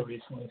data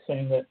recently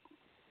saying that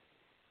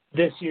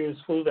this year's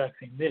flu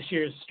vaccine, this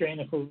year's strain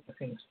of flu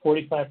vaccine is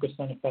 45%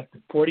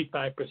 effective,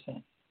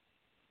 45%.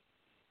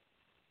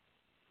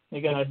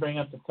 Again, I bring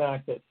up the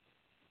fact that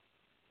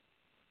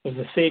there's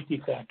a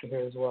safety factor here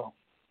as well.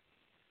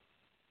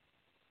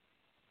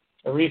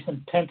 A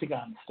recent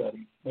Pentagon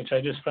study, which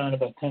I just found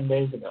about 10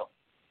 days ago,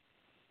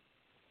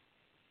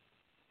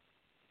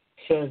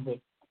 says that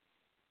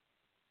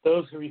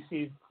those who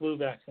receive flu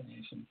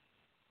vaccination,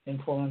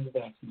 influenza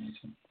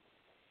vaccination,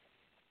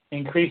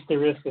 increase the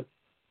risk of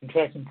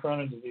contracting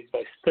corona disease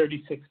by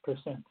 36%.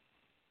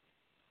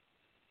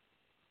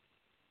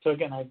 So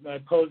again, I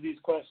pose these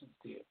questions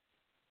to you.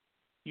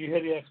 You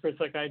hear the experts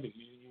like I do.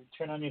 You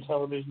turn on your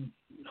television,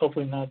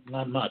 hopefully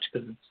not much,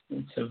 because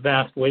it's a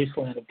vast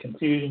wasteland of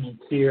confusion and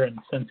fear and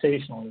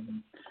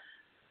sensationalism.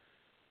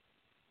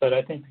 But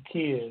I think the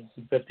key is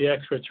that the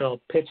experts are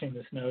all pitching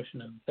this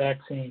notion of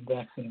vaccine,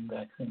 vaccine,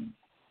 vaccine.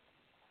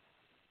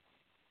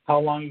 How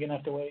long are you going to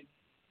have to wait?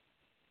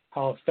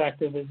 How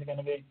effective is it going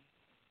to be?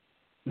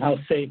 And how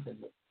safe is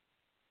it?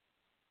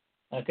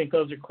 I think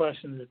those are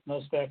questions that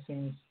most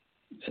vaccines,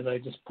 as I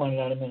just pointed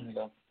out a minute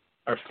ago,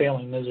 are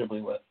failing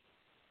miserably with.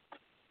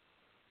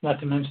 Not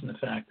to mention the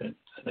fact that,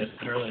 as I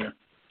said earlier,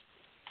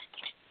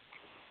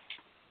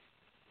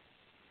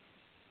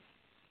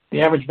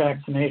 the average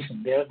vaccine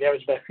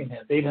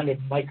has 800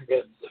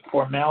 micrograms of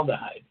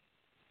formaldehyde.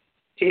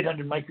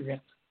 800 micrograms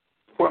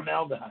of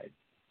formaldehyde.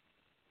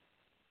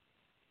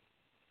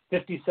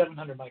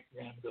 5,700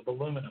 micrograms of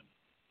aluminum.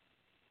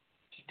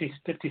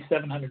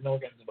 5,700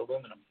 milligrams of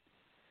aluminum.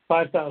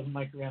 5,000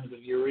 micrograms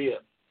of urea.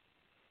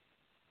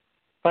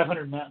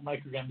 500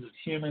 micrograms of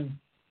human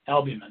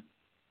albumin.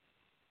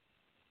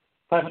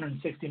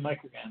 560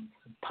 micrograms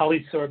of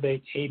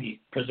polysorbate 80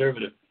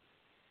 preservative.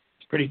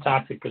 It's a pretty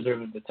toxic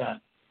preservative at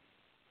that.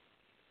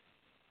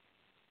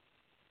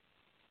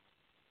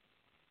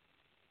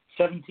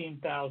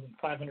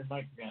 17,500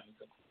 micrograms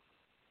of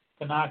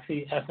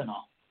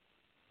phenoxyethanol.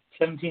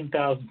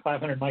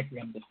 17,500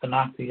 micrograms of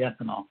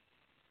phenoxyethanol.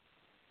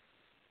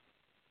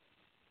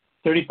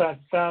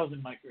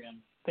 35,000 micrograms.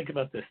 Think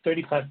about this,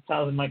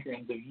 35,000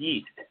 micrograms of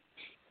yeast.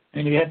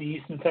 Have you had any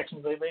yeast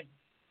infections lately?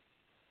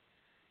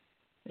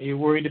 Are you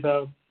worried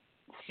about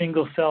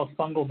single-cell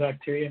fungal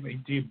bacteria?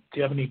 Do you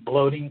have any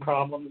bloating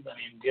problems? Do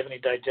you have any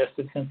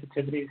digestive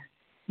sensitivities?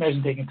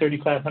 Imagine taking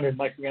 3,500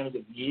 micrograms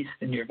of yeast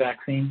in your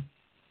vaccine.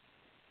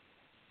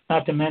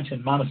 Not to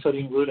mention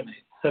monosodium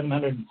glutamate,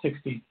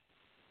 760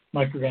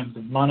 micrograms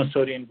of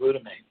monosodium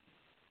glutamate,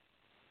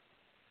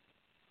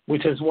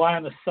 which is why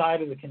on the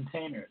side of the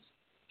containers,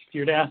 if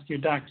you were to ask your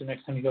doctor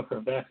next time you go for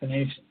a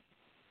vaccination,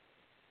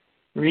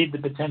 read the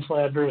potential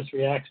adverse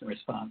reaction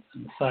response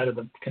on the side of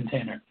the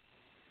container.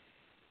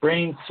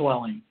 Brain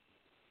swelling,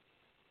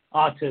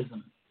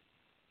 autism,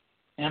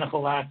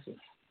 anaphylaxis,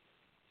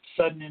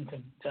 sudden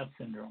infant death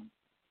syndrome,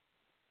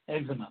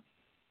 eczema,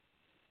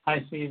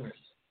 high fevers,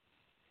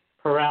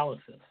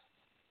 paralysis,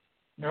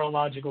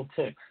 neurological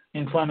tics,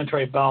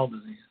 inflammatory bowel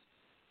disease.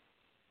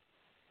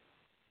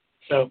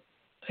 So,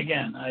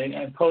 again,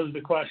 I pose the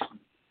question,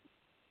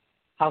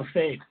 how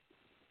safe?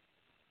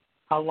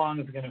 How long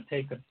is it going to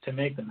take to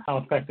make them? How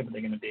effective are they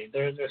going to be?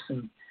 There's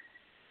some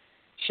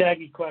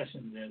shaggy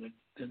questions there that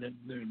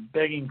they're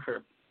begging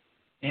for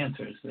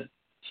answers that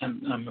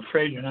I'm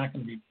afraid you're not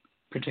going to be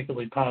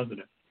particularly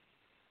positive.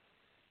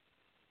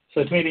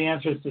 So to me, the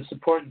answer is to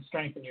support and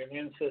strengthen your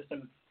immune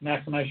system,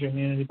 maximize your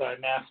immunity by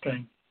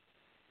mastering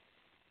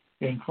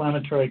your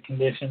inflammatory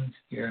conditions,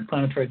 your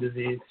inflammatory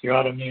disease, your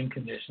autoimmune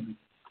conditions.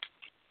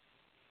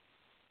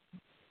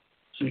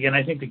 And again,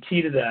 I think the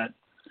key to that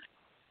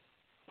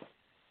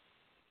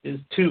is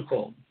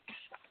twofold.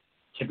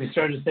 Like we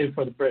started to say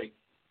before the break,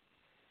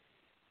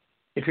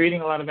 if you're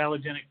eating a lot of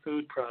allergenic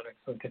food products,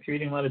 like if you're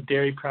eating a lot of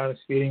dairy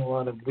products, if you're eating a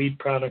lot of wheat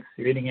products,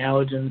 you're eating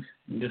allergens,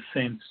 and just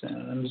saying,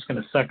 I'm just going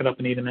to suck it up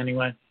and eat them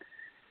anyway,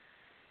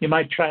 you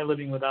might try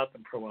living without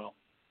them for a while.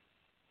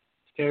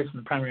 Stay from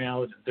the primary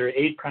allergens. There are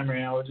 8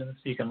 primary allergens.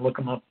 You can look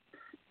them up.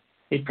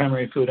 8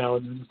 primary food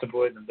allergens, just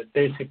avoid them. But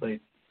basically,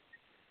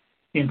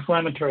 the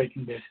inflammatory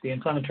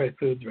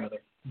foods,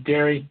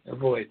 dairy,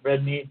 avoid.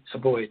 Red meat,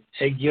 avoid.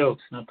 Egg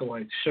yolks, not the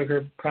whites.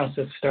 Sugar,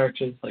 processed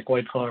starches like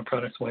white flour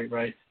products, white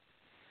rice.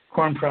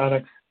 Corn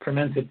products,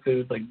 fermented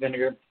foods like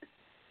vinegar.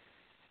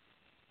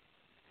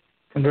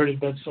 Converted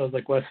vegetables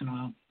like Western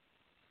oil.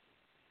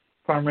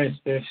 Farm-raised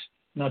fish,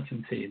 nuts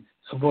and seeds.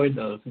 Avoid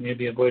those, and you'll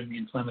be avoiding the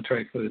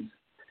inflammatory foods.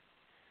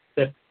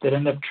 that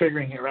end up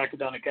triggering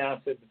arachidonic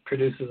acid that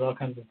produces all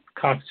kinds of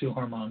COX-2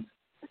 hormones.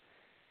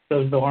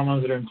 Those are the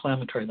hormones that are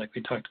inflammatory, like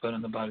we talked about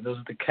in the body. Those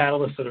are the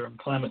catalysts that are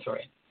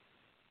inflammatory.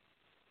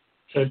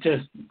 So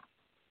just,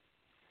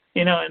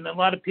 and a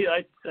lot of people,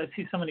 I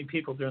see so many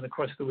people during the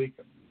course of the week,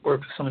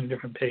 work with so many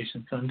different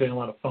patients. I'm doing a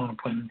lot of phone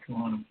appointments and a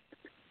lot of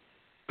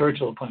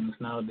virtual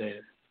appointments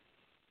nowadays.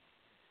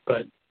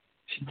 But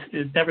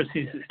it never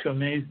ceases to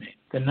amaze me,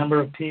 the number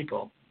of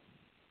people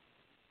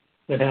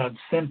that have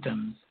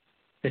symptoms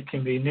that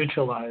can be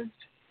neutralized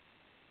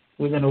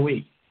within a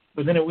week.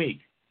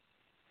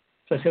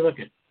 So I say, look,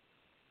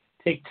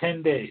 take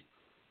 10 days.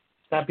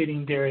 Stop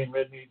eating dairy and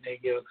red meat and egg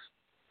yolks,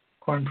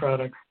 corn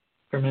products,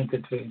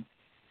 fermented food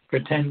for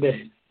 10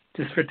 days.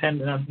 Just for 10,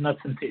 nuts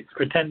and seeds,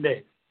 for 10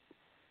 days.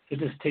 So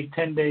just take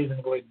 10 days and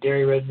avoid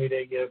dairy, red meat,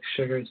 egg yolks,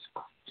 sugars,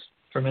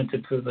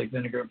 fermented food like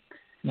vinegar,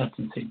 nuts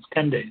and seeds.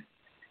 10 days.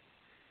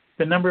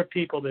 The number of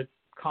people that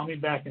call me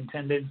back in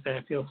 10 days and say,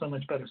 I feel so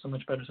much better, so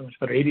much better, so much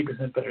better,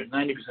 80% better,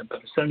 90%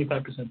 better,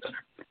 75% better.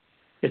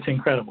 It's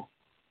incredible.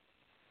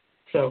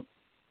 So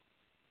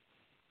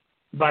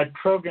by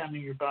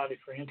programming your body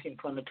for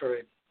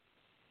anti-inflammatory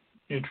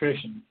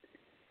nutrition,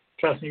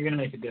 trust me, you're going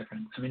to make a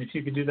difference. I mean, if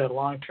you could do that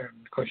long term,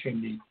 of course, you're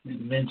going to be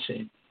in mint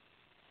shape.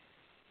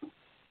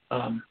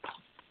 And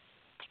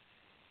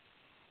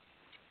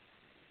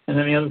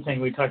then the other thing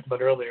we talked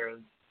about earlier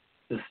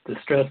is the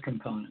stress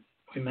component.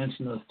 We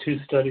mentioned those two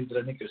studies that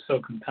I think are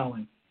so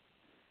compelling.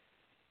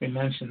 We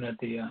mentioned that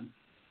the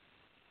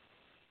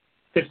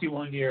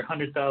 51-year,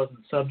 100,000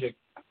 subject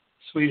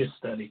Swedish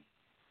study,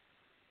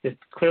 it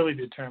clearly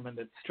determined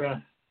that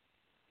stress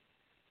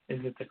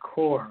is at the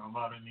core of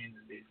autoimmune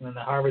disease. And then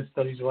the Harvard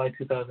study, July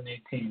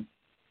 2018,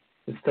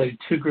 it studied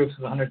two groups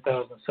of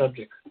 100,000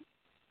 subjects,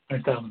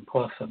 100,000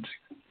 plus subjects.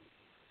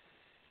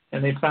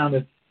 And they found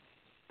that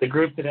the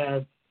group that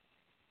had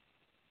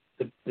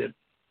the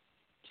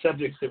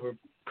subjects that were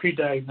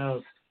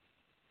pre-diagnosed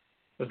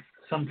with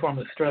some form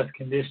of stress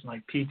condition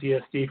like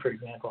PTSD, for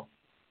example,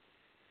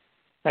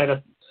 had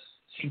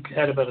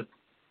about a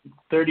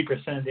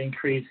 30%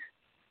 increase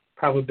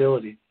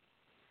probability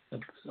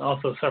of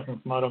also suffering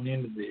from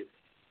autoimmune disease.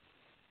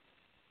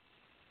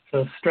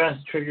 So stress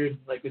triggered,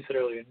 like we said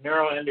earlier,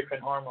 neuroendocrine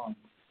hormones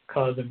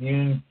cause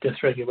immune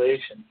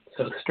dysregulation.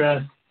 So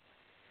stress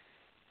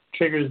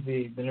triggers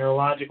the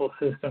neurological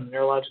system. The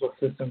neurological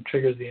system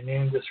triggers the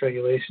immune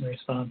dysregulation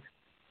response.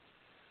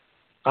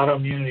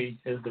 Autoimmunity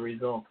is the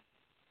result.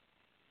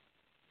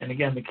 And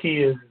again, the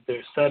key is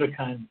there's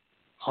cytokine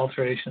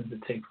alterations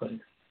that take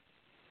place.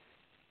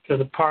 So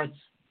the parts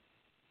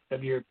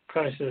of your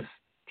precious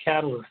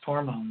catalyst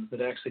hormones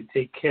that actually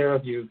take care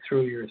of you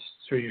through your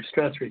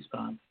stress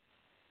response,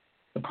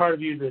 the part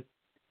of you that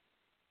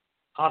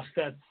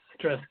offsets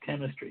stress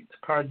chemistry,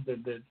 the part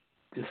that the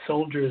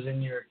soldiers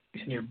in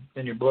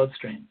your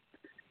bloodstream,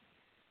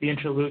 the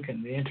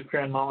interleukin, the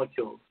interferon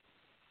molecules,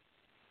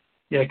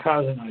 the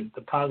eicosanoids,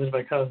 the positive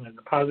eicosanoids,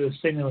 the positive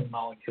signaling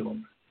molecules,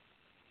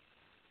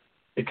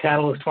 the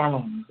catalyst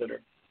hormones that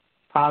are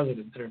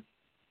positive, that are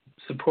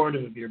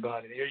supportive of your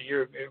body.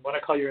 Your what I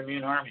call your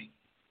immune army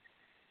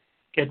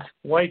gets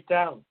wiped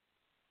out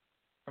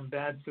from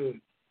bad food,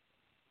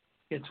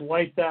 gets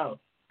wiped out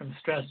from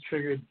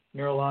stress-triggered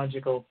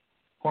neurological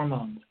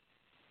hormones.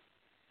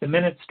 The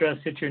minute stress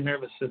hits your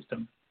nervous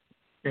system,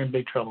 you're in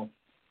big trouble.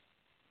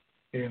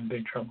 You're in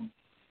big trouble.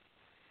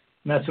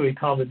 And that's what we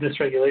call the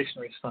dysregulation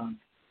response.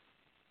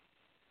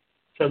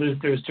 So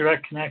there's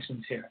direct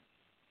connections here.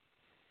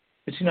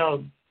 But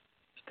the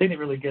thing that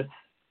really gets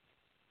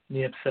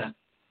me upset,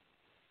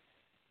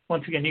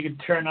 once again, you could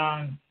turn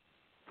on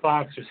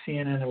Fox or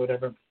CNN or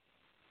whatever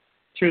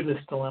through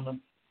this dilemma,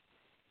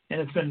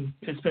 and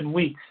it's been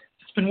weeks.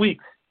 It's been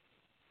weeks.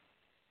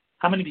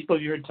 How many people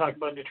have you heard talk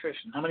about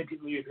nutrition? How many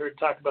people have you heard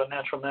talk about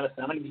natural medicine?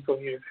 How many people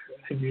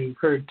have you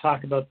heard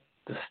talk about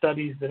the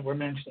studies that we're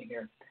mentioning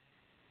here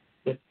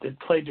that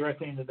play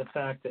directly into the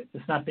fact that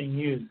it's not being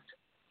used?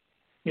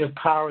 You have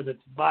power that's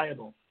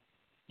viable.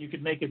 You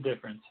could make a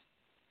difference.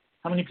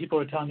 How many people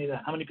are telling you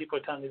that? How many people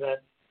are telling you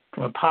that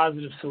from a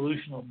positive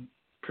solutional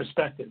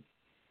perspective?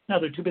 No,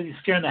 they're too busy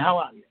scaring the hell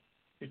out of you.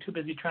 They're too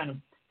busy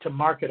trying to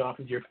market off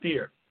of your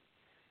fear.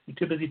 You're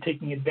too busy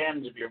taking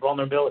advantage of your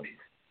vulnerabilities.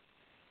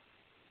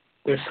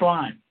 They're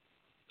slime.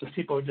 Those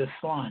people are just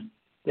slime.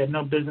 They have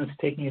no business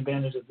taking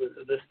advantage of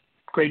this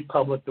great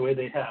public the way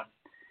they have.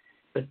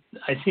 But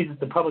I see that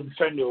the public is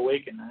starting to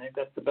awaken. I think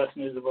that's the best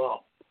news of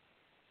all.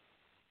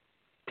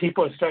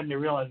 People are starting to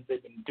realize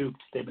they've been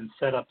duped. They've been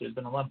set up. There's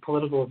been a lot of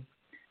political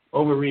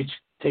overreach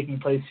taking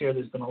place here.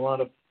 There's been a lot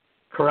of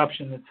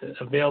corruption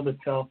that's availed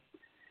itself.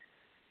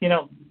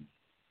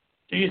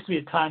 There used to be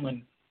a time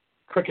when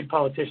crooked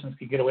politicians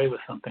could get away with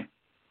something.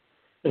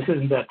 This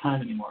isn't that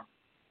time anymore.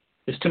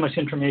 There's too much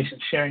information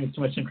sharing. There's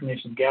too much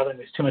information gathering.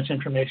 There's too much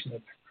information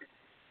that's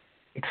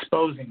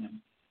exposing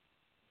them.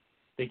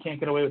 They can't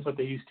get away with what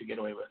they used to get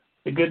away with.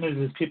 The good news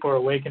is people are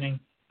awakening.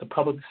 The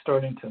public is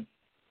starting to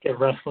get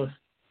restless.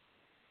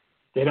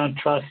 They don't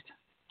trust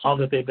all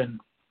that they've been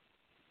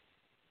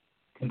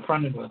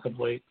confronted with of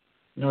late,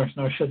 nor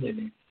should they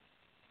be.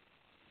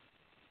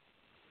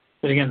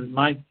 But again,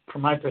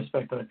 from my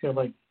perspective, I feel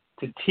like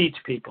to teach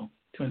people,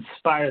 to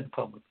inspire the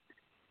public,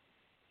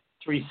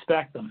 to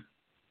respect them,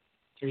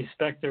 to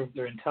respect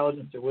their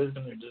intelligence, their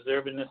wisdom, their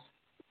deservedness,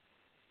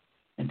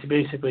 and to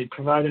basically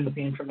provide them with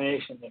the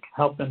information that can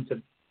help them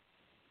to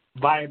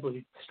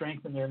viably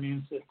strengthen their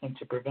immune system,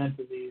 to prevent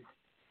disease,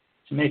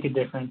 to make a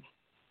difference,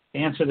 to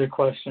answer their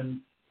questions.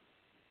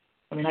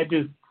 I mean, I've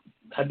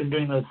been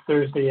doing those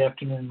Thursday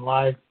afternoon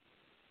live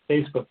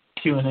Facebook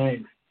Q&As.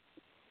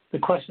 The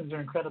questions are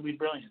incredibly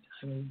brilliant.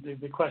 I mean,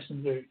 the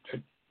questions are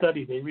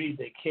studied, they read,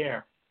 they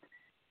care.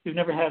 We've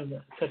never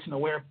had such an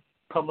aware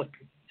public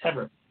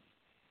ever.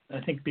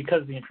 I think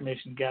because of the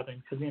information gathering,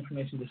 because of the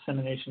information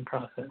dissemination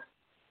process.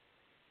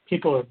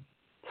 People are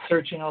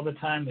searching all the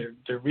time.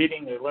 They're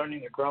reading, they're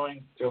learning, they're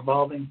growing, they're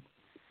evolving.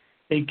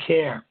 They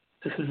care.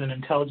 This is an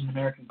intelligent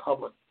American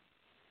public.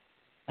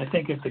 I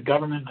think if the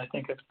government, I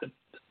think if the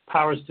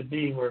powers to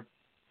be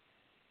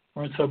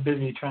weren't so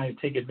busy trying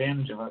to take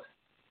advantage of us,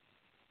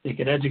 they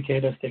could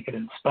educate us, they could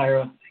inspire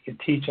us, they could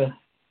teach us,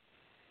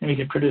 and we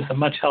could produce a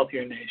much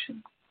healthier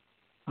nation.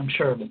 I'm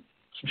sure of it.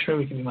 I'm sure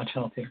we can be much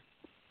healthier.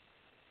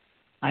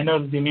 I know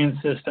that the immune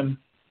system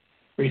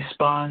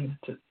responds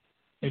to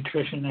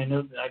nutrition. I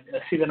know I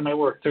see that in my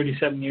work.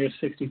 37 years,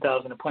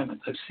 60,000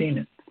 appointments. I've seen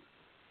it.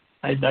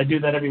 I do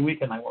that every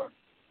week in my work.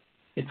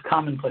 It's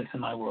commonplace in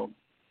my world.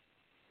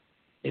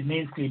 It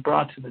needs to be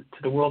brought to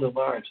the world at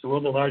large. The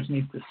world at large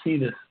needs to see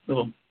this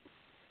little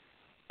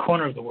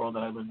corner of the world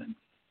that I live in.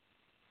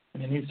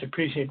 And it needs to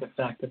appreciate the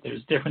fact that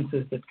there's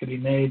differences that could be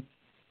made,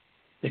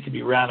 that could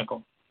be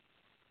radical,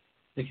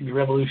 that could be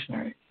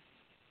revolutionary.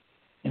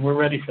 And we're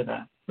ready for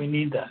that. We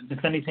need that.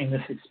 If anything,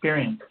 this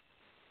experience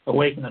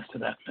awakened us to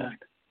that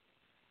fact.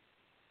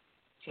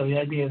 So the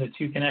idea that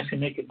you can actually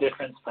make a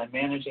difference by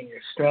managing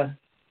your stress,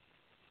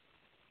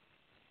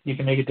 you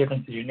can make a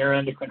difference in your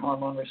neuroendocrine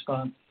hormone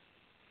response,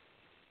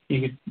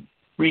 you could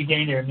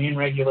regain your immune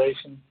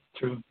regulation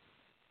through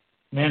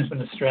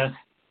management of stress,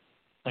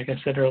 like I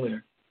said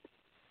earlier.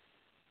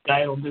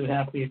 Diet will do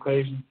half the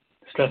equation,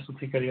 stress will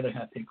take care of the other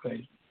half the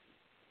equation.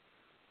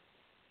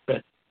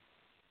 But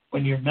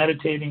when you're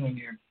meditating, when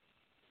you're,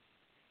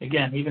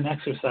 again, even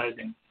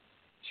exercising,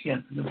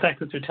 again, the fact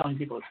that they're telling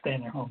people to stay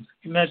in their homes,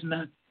 can you imagine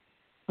that?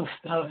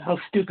 How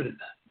stupid is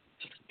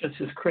that? It's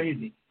just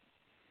crazy.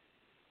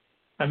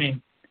 I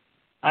mean,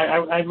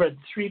 I read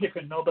 3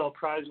 different Nobel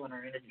Prize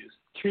winner interviews,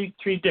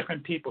 three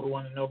different people who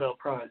won a Nobel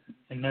Prize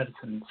in medicine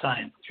and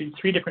science,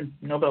 three different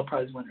Nobel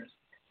Prize winners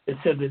that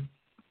said that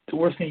the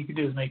worst thing you could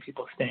do is make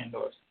people stay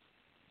indoors.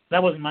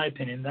 That wasn't my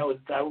opinion.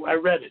 I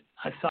read it.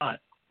 I saw it.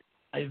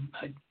 I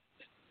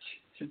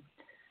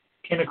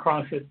came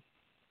across it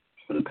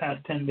for the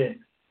past 10 days.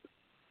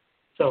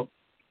 So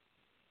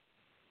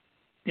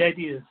the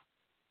idea is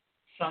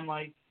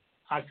sunlight,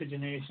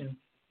 oxygenation,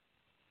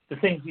 the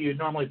things that you would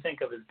normally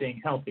think of as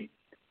being healthy.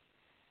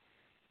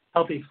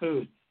 Healthy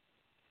food,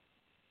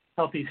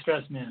 healthy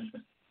stress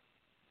management,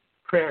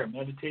 prayer,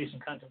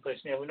 meditation,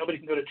 contemplation. Yeah, well, nobody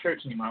can go to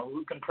church anymore.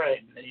 Who can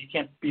pray?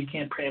 You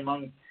can't pray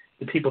among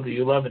the people that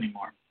you love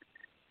anymore.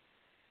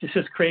 It's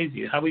just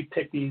crazy how we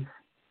pick these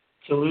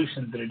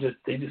solutions that are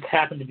they just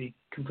happen to be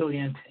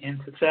completely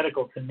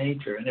antithetical to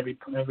nature in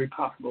every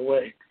possible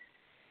way.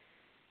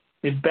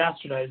 They've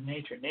bastardized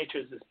nature. Nature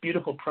is this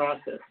beautiful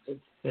process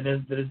that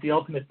is the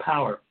ultimate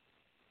power,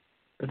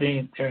 but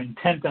they're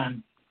intent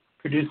on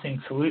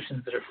producing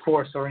solutions that are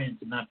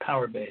force-oriented, not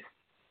power-based.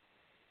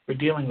 We're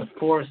dealing with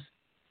force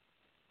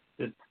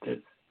that's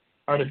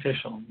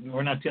artificial.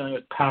 We're not dealing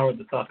with power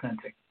that's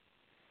authentic.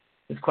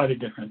 It's quite a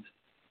difference.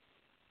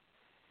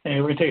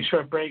 Anyway, we're going to take a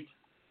short break.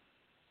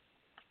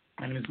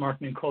 My name is Mark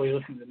Mincoli. You're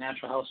listening to the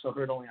Natural Health Show,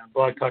 heard only on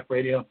Blog Talk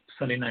Radio,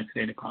 Sunday nights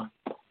at 8 o'clock.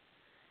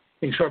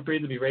 Take a short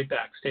break. We'll be right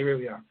back. Stay where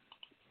we are.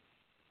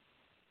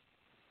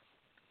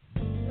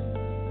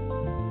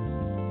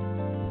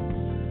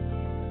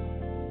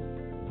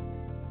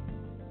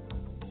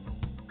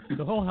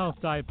 The Whole Health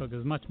Diet Book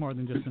is much more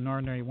than just an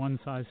ordinary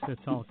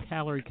one-size-fits-all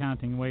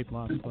calorie-counting weight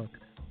loss book.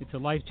 It's a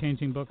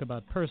life-changing book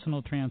about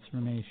personal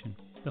transformation.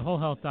 The Whole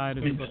Health Diet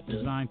is a book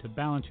designed to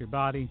balance your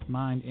body,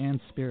 mind,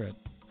 and spirit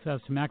so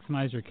as to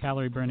maximize your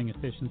calorie-burning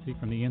efficiency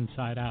from the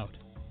inside out.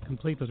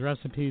 Complete with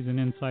recipes and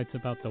insights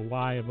about the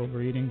why of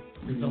overeating,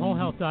 The Whole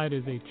Health Diet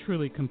is a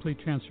truly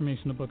complete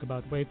transformational book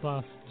about weight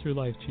loss through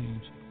life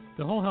change.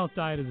 The Whole Health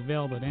Diet is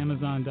available at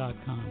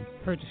Amazon.com.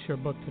 Purchase your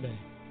book today.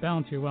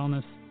 Balance your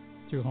wellness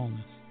through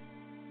wholeness.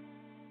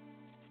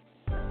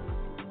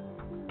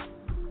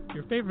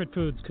 Your favorite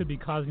foods could be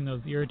causing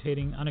those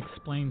irritating,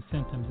 unexplained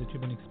symptoms that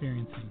you've been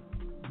experiencing.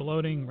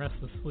 Bloating,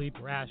 restless sleep,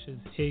 rashes,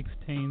 aches,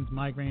 pains,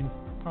 migraines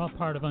are all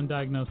part of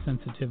undiagnosed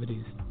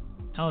sensitivities.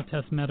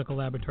 Allotest Medical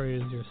Laboratory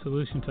is your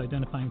solution to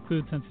identifying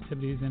food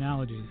sensitivities and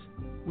allergies.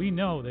 We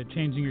know that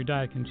changing your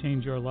diet can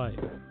change your life.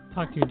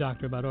 Talk to your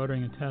doctor about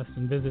ordering a test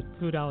and visit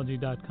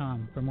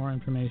foodallergy.com for more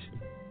information.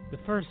 The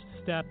first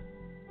step,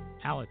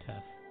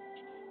 Allotest.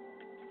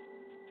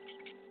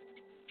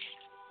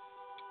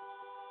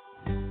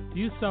 Do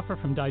you suffer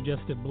from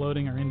digestive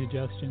bloating or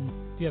indigestion?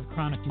 Do you have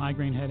chronic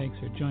migraine headaches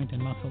or joint and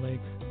muscle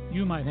aches?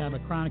 You might have a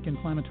chronic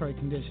inflammatory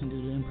condition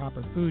due to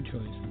improper food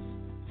choices.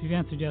 If you've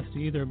answered yes to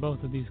either or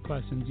both of these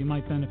questions, you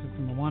might benefit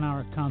from a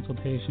 1-hour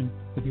consultation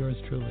with yours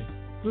truly.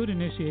 Food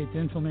initiates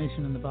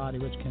inflammation in the body,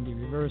 which can be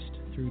reversed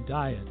through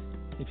diet.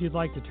 If you'd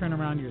like to turn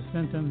around your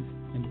symptoms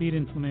and beat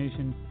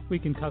inflammation, we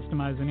can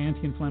customize an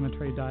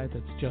anti-inflammatory diet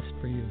that's just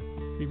for you.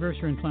 Reverse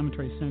your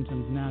inflammatory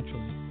symptoms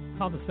naturally.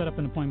 Call to set up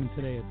an appointment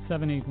today at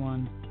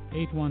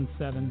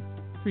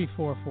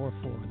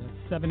 781-817-3444.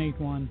 That's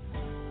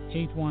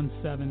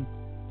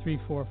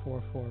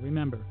 781-817-3444.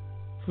 Remember,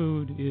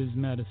 food is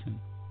medicine.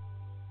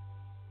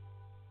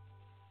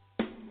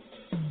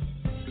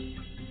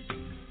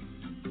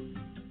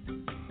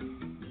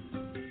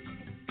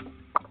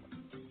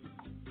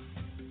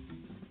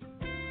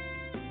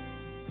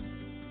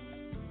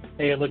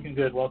 Hey, you're looking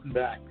good. Welcome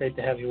back. Great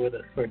to have you with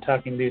us. We're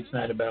talking to you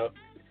tonight about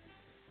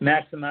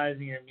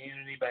maximizing your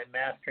immunity by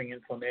mastering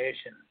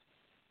inflammation.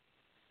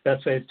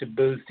 Best way is to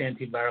boost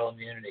antiviral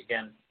immunity.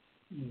 Again,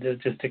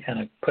 just to kind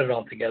of put it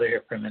all together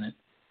here for a minute.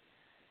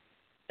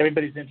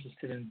 Everybody's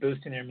interested in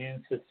boosting their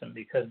immune system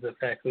because of the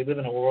fact we live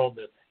in a world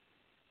that's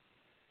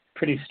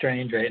pretty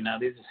strange right now.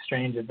 These are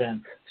strange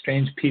events,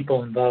 strange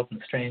people involved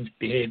in strange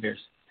behaviors.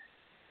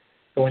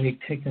 But when you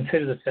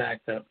consider the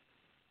fact that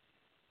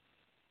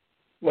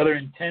whether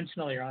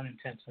intentionally or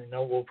unintentionally,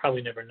 we'll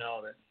probably never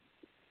know that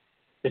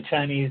the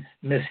Chinese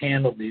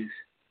mishandled these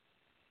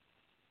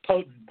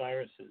potent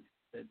viruses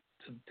that,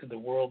 to the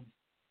world's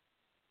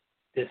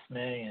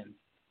dismay and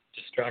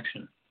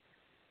destruction.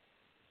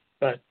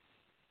 But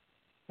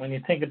when you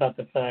think about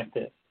the fact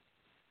that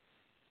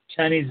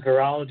Chinese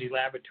virology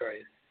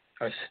laboratories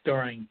are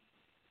storing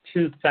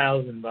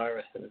 2,000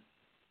 viruses,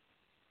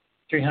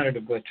 300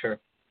 of which are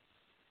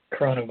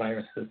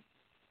coronaviruses,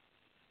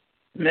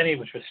 many of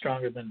which are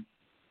stronger than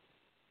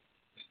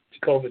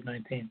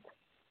COVID-19.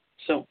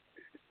 So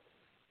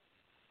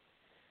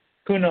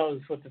who knows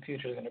what the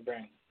future is going to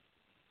bring.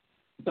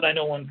 But I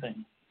know one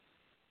thing.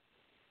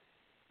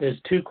 There's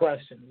two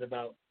questions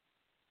about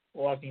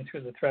walking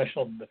through the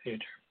threshold of the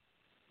future.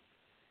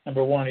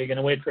 Number one, are you going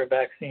to wait for a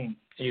vaccine?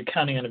 Are you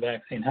counting on a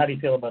vaccine? How do you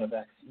feel about a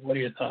vaccine? What are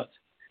your thoughts?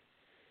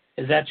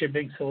 Is that your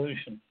big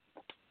solution?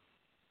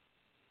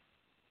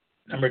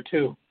 Number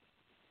two,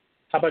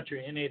 how about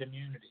your innate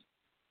immunity?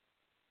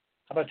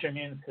 How about your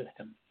immune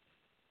system?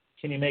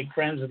 Can you make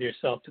friends with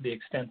yourself to the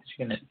extent that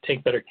you can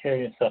take better care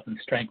of yourself and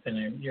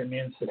strengthen your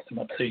immune system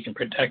up so you can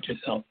protect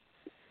yourself?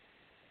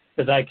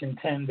 Because I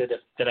contend that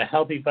a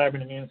healthy,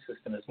 vibrant immune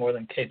system is more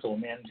than capable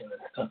of managing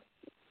this stuff.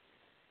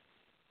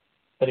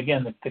 But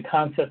again, the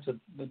concepts of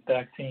the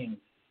vaccine,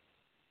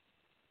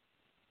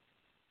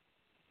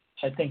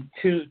 I think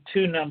two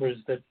numbers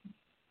that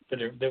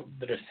are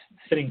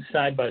sitting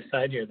side by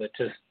side here that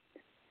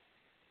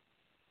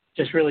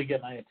just really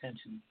get my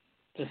attention.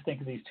 Just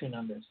think of these two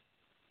numbers.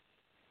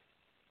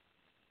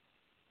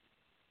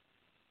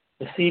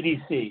 The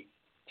CDC,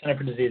 Center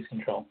for Disease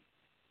Control,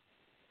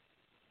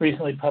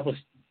 recently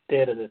published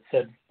data that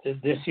said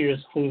that this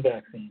year's flu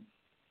vaccine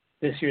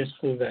is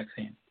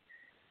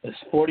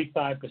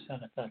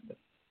 45% effective.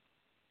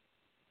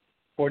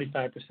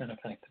 45%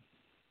 effective.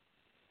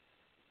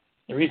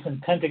 The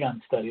recent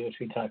Pentagon study, which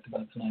we talked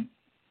about tonight,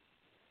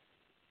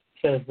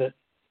 says that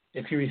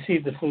if you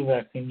receive the flu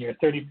vaccine, you're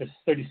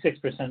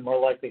 36% more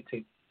likely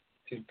to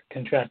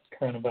contract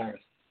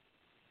coronavirus.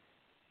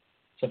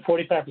 So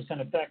 45%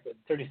 effective,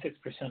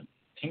 36%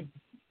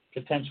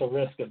 potential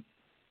risk of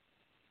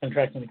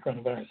contracting the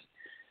coronavirus.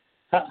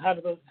 How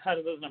do those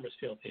numbers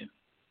feel to you?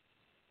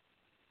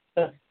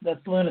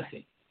 That's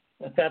lunacy.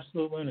 That's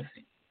absolute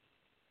lunacy.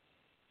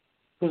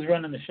 Who's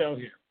running the show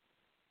here?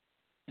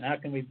 And how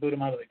can we boot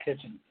them out of the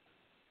kitchen?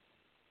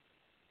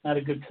 Not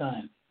a good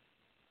sign.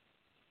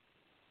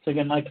 So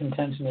again, my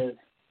contention is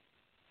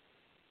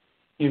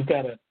you've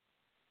got a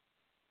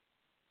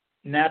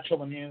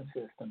natural immune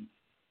system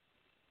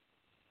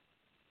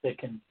that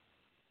can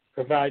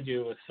provide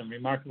you with some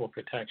remarkable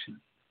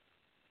protection.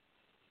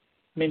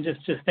 I mean, just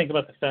think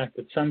about the fact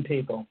that some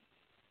people,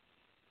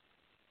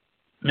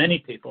 many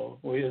people,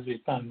 as we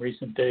found in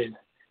recent days,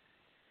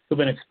 who've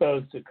been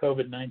exposed to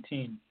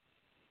COVID-19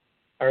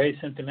 are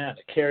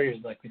asymptomatic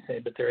carriers, like we say,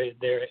 but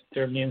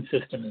their immune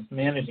system is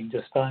managing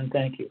just fine,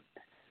 thank you.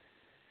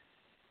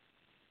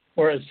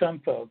 Whereas some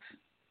folks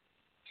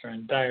are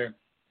in dire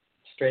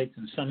straits,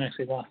 and some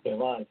actually lost their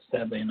lives,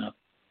 sadly enough.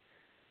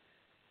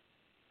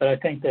 But I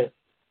think that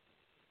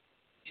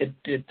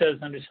it does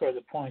underscore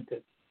the point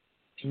that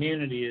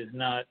immunity is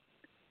not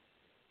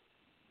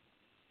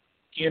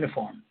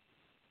uniform.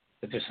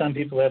 That there's some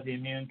people who have the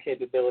immune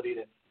capability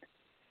to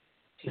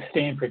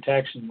sustain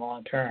protection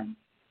long term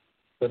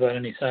without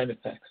any side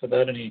effects,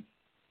 without any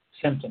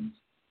symptoms.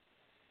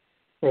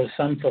 Whereas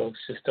some folks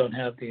just don't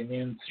have the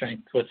immune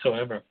strength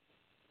whatsoever.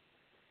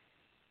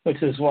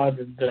 Which is why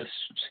the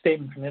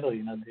statement from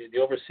Italy, the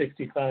over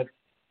 65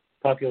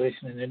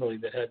 population in Italy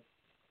that had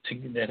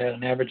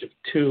an average of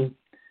 2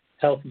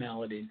 health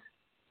maladies,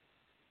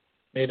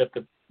 made up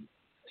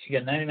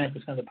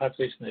 99% of the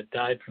population that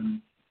died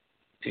from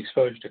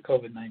exposure to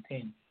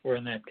COVID-19 were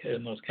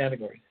in those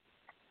categories.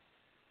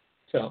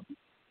 So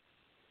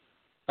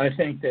I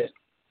think that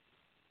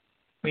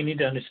we need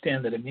to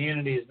understand that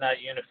immunity is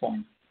not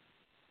uniform,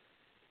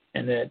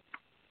 and that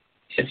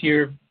if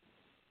you're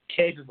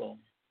capable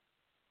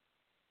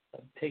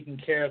of taking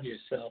care of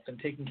yourself and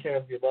taking care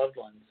of your loved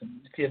ones, and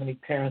if you have any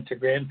parents or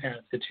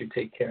grandparents that you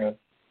take care of,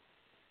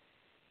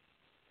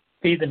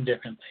 feed them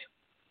differently,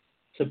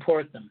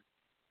 support them,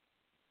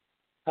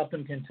 help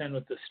them contend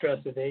with the stress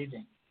of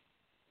aging,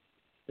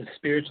 the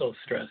spiritual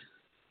stress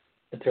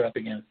that they're up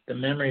against, the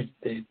memories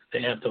they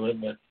have to live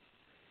with.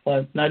 Well,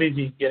 it's not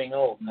easy getting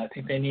old, and I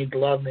think they need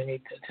love, they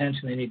need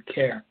attention, they need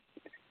care.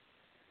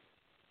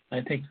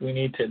 I think we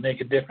need to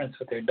make a difference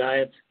with their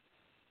diets.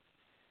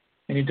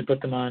 We need to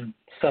put them on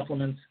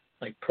supplements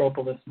like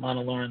propolis,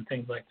 monolaurin,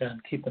 things like that,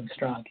 and keep them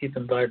strong, keep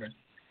them vibrant.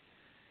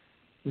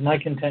 My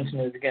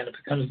contention is, again, if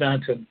it comes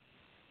down to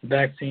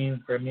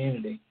vaccine or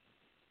immunity,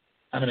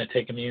 I'm going to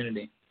take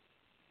immunity.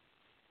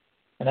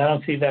 And I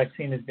don't see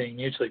vaccine as being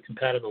mutually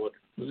compatible with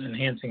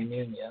enhancing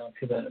immunity. I don't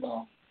see that at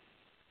all.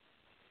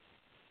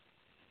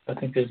 I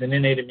think there's an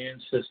innate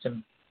immune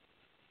system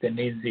that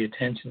needs the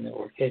attention that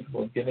we're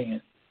capable of giving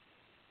it.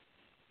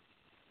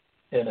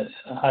 At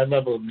a high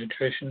level of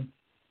nutrition,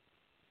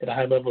 at a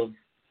high level of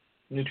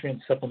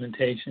nutrient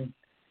supplementation,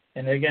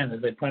 and again,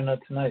 as I pointed out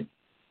tonight,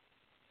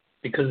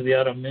 because of the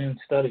autoimmune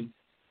studies,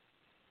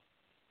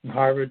 from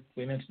Harvard,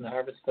 we mentioned the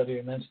Harvard study,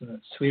 we mentioned the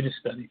Swedish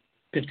study,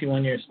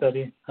 51-year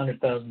study,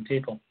 100,000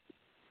 people.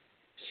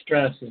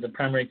 Stress is the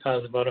primary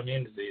cause of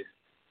autoimmune disease.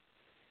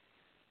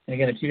 And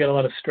again, if you got a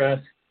lot of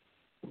stress,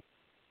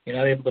 you're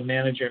not able to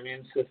manage your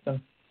immune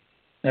system,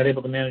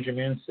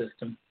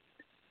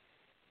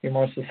 you're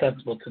more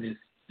susceptible to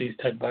these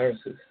type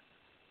viruses.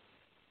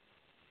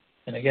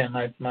 And again,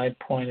 my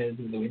point is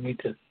that we need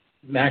to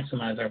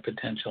maximize our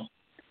potential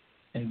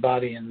in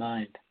body and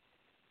mind.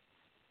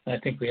 And I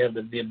think we have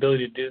the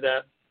ability to do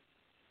that.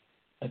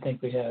 I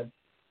think we have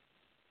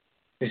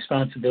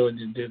responsibility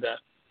to do that.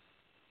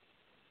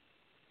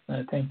 And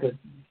I think that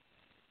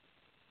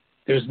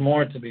there's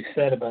more to be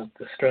said about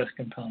the stress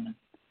component.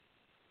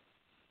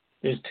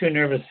 There's two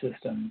nervous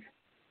systems,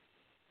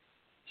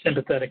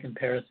 sympathetic and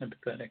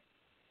parasympathetic.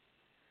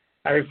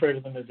 I refer to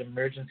them as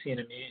emergency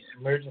and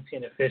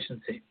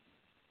efficiency.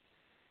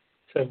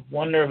 So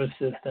one nervous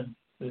system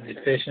is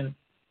efficient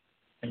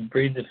and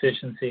breeds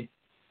efficiency.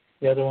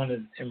 The other one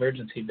is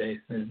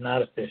emergency-based and is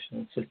not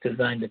efficient. It's just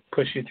designed to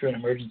push you through an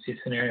emergency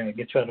scenario and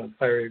get you out of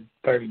a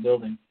fiery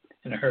building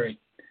in a hurry.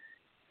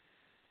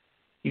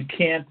 You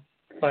can't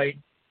fight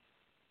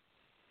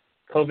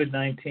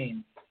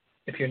COVID-19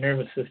 if your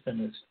nervous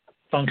system is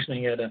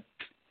functioning at an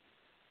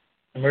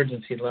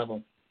emergency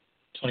level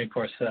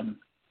 24/7.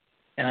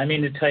 And I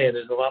mean to tell you,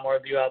 there's a lot more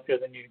of you out there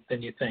than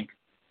you think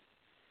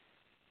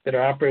that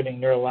are operating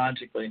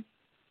neurologically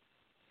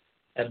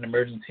at an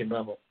emergency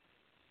level,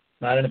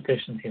 not an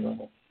efficiency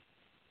level.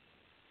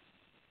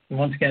 And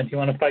once again, if you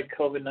want to fight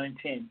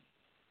COVID-19,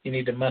 you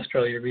need to muster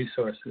all your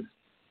resources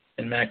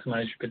and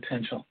maximize your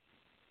potential.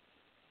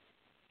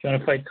 If you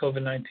want to fight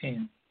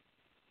COVID-19,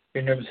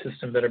 your nervous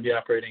system better be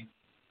operating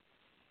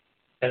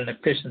at an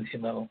efficiency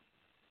level,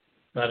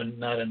 not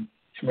an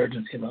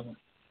emergency level.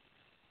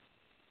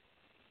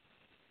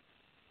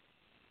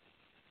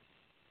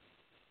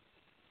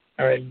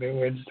 All right,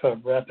 we're just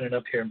about wrapping it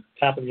up here.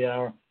 Top of the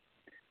hour.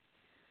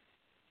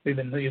 You've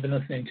been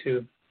listening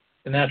to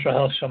the Natural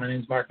Health Show. My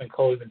name is Mark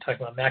Nicole. We've been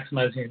talking about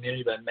maximizing your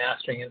immunity by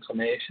mastering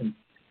inflammation.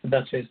 The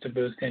best ways to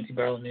boost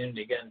antiviral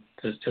immunity, again,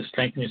 to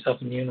strengthen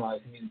yourself immune-wise.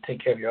 You need to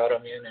take care of your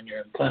autoimmune and your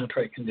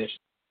inflammatory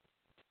conditions.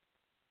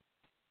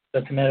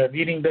 That's a matter of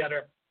eating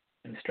better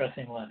and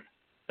stressing less.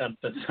 That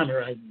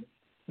summarizes it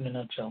in a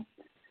nutshell.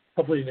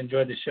 Hopefully you've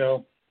enjoyed the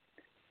show.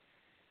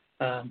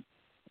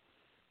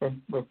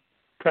 We're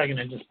probably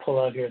going to just pull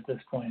out here at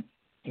this point.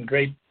 And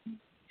great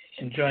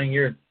enjoying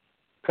your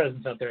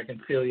presence out there. I can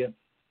feel you.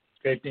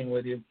 It's great being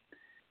with you.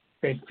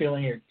 Great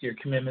feeling your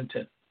commitment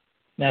to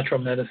natural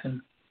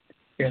medicine,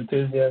 your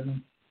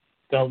enthusiasm.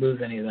 Don't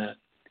lose any of that.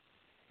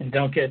 And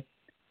don't get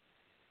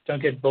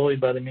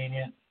bullied by the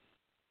media.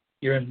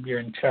 You're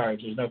in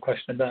charge. There's no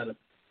question about it.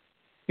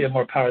 You have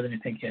more power than you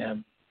think you have.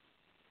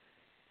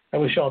 I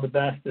wish you all the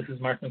best. This is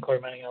Mark McClure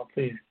reminding you all,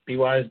 please be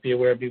wise, be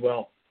aware, be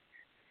well.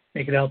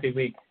 Make it a healthy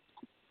week.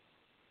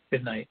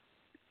 Good night.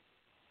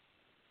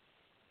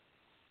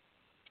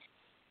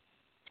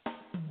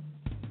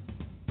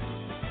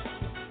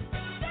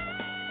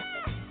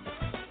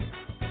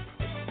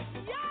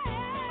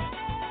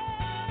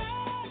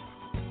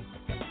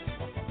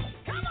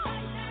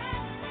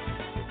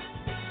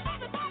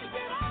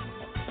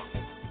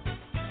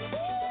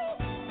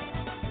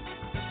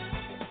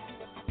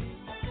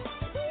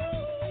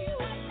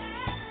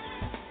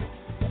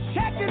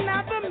 Checking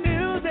out the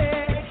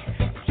music,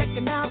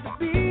 checking out the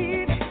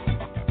beat.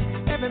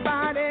 Everybody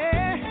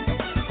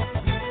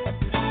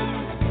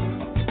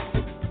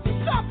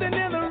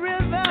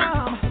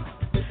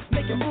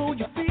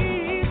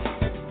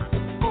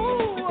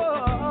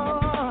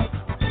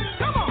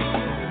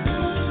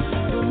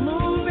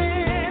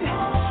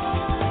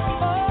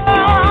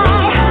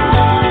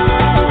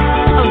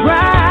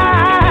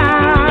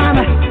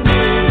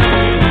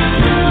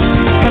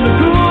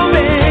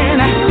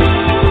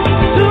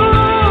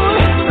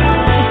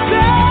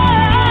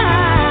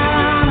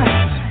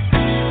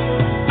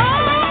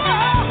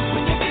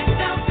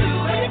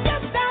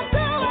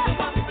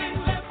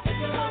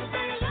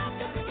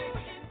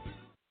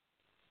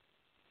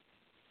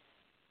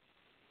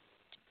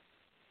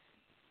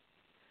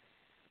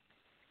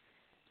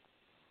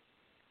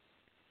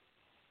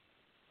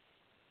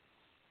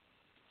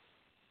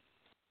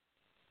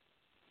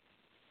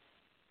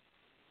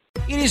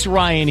It is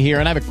Ryan here,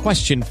 and I have a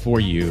question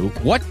for you.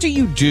 What do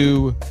you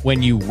do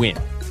when you win?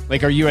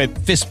 Like, are you a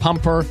fist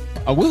pumper,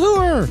 a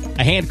woohooer,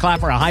 a hand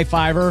clapper, a high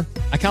fiver?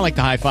 I kind of like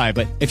the high five,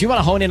 but if you want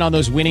to hone in on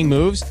those winning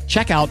moves,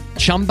 check out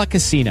Chumba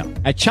Casino.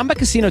 At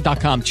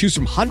ChumbaCasino.com, choose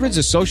from hundreds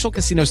of social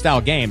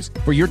casino-style games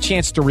for your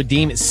chance to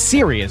redeem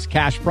serious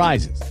cash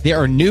prizes. There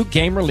are new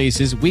game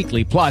releases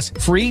weekly, plus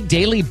free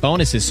daily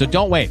bonuses. So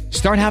don't wait.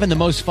 Start having the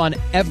most fun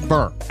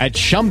ever at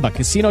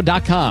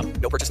ChumbaCasino.com.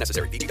 No purchase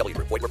necessary. VGW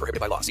Group. Void where prohibited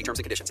by law. See terms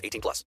and conditions. 18+.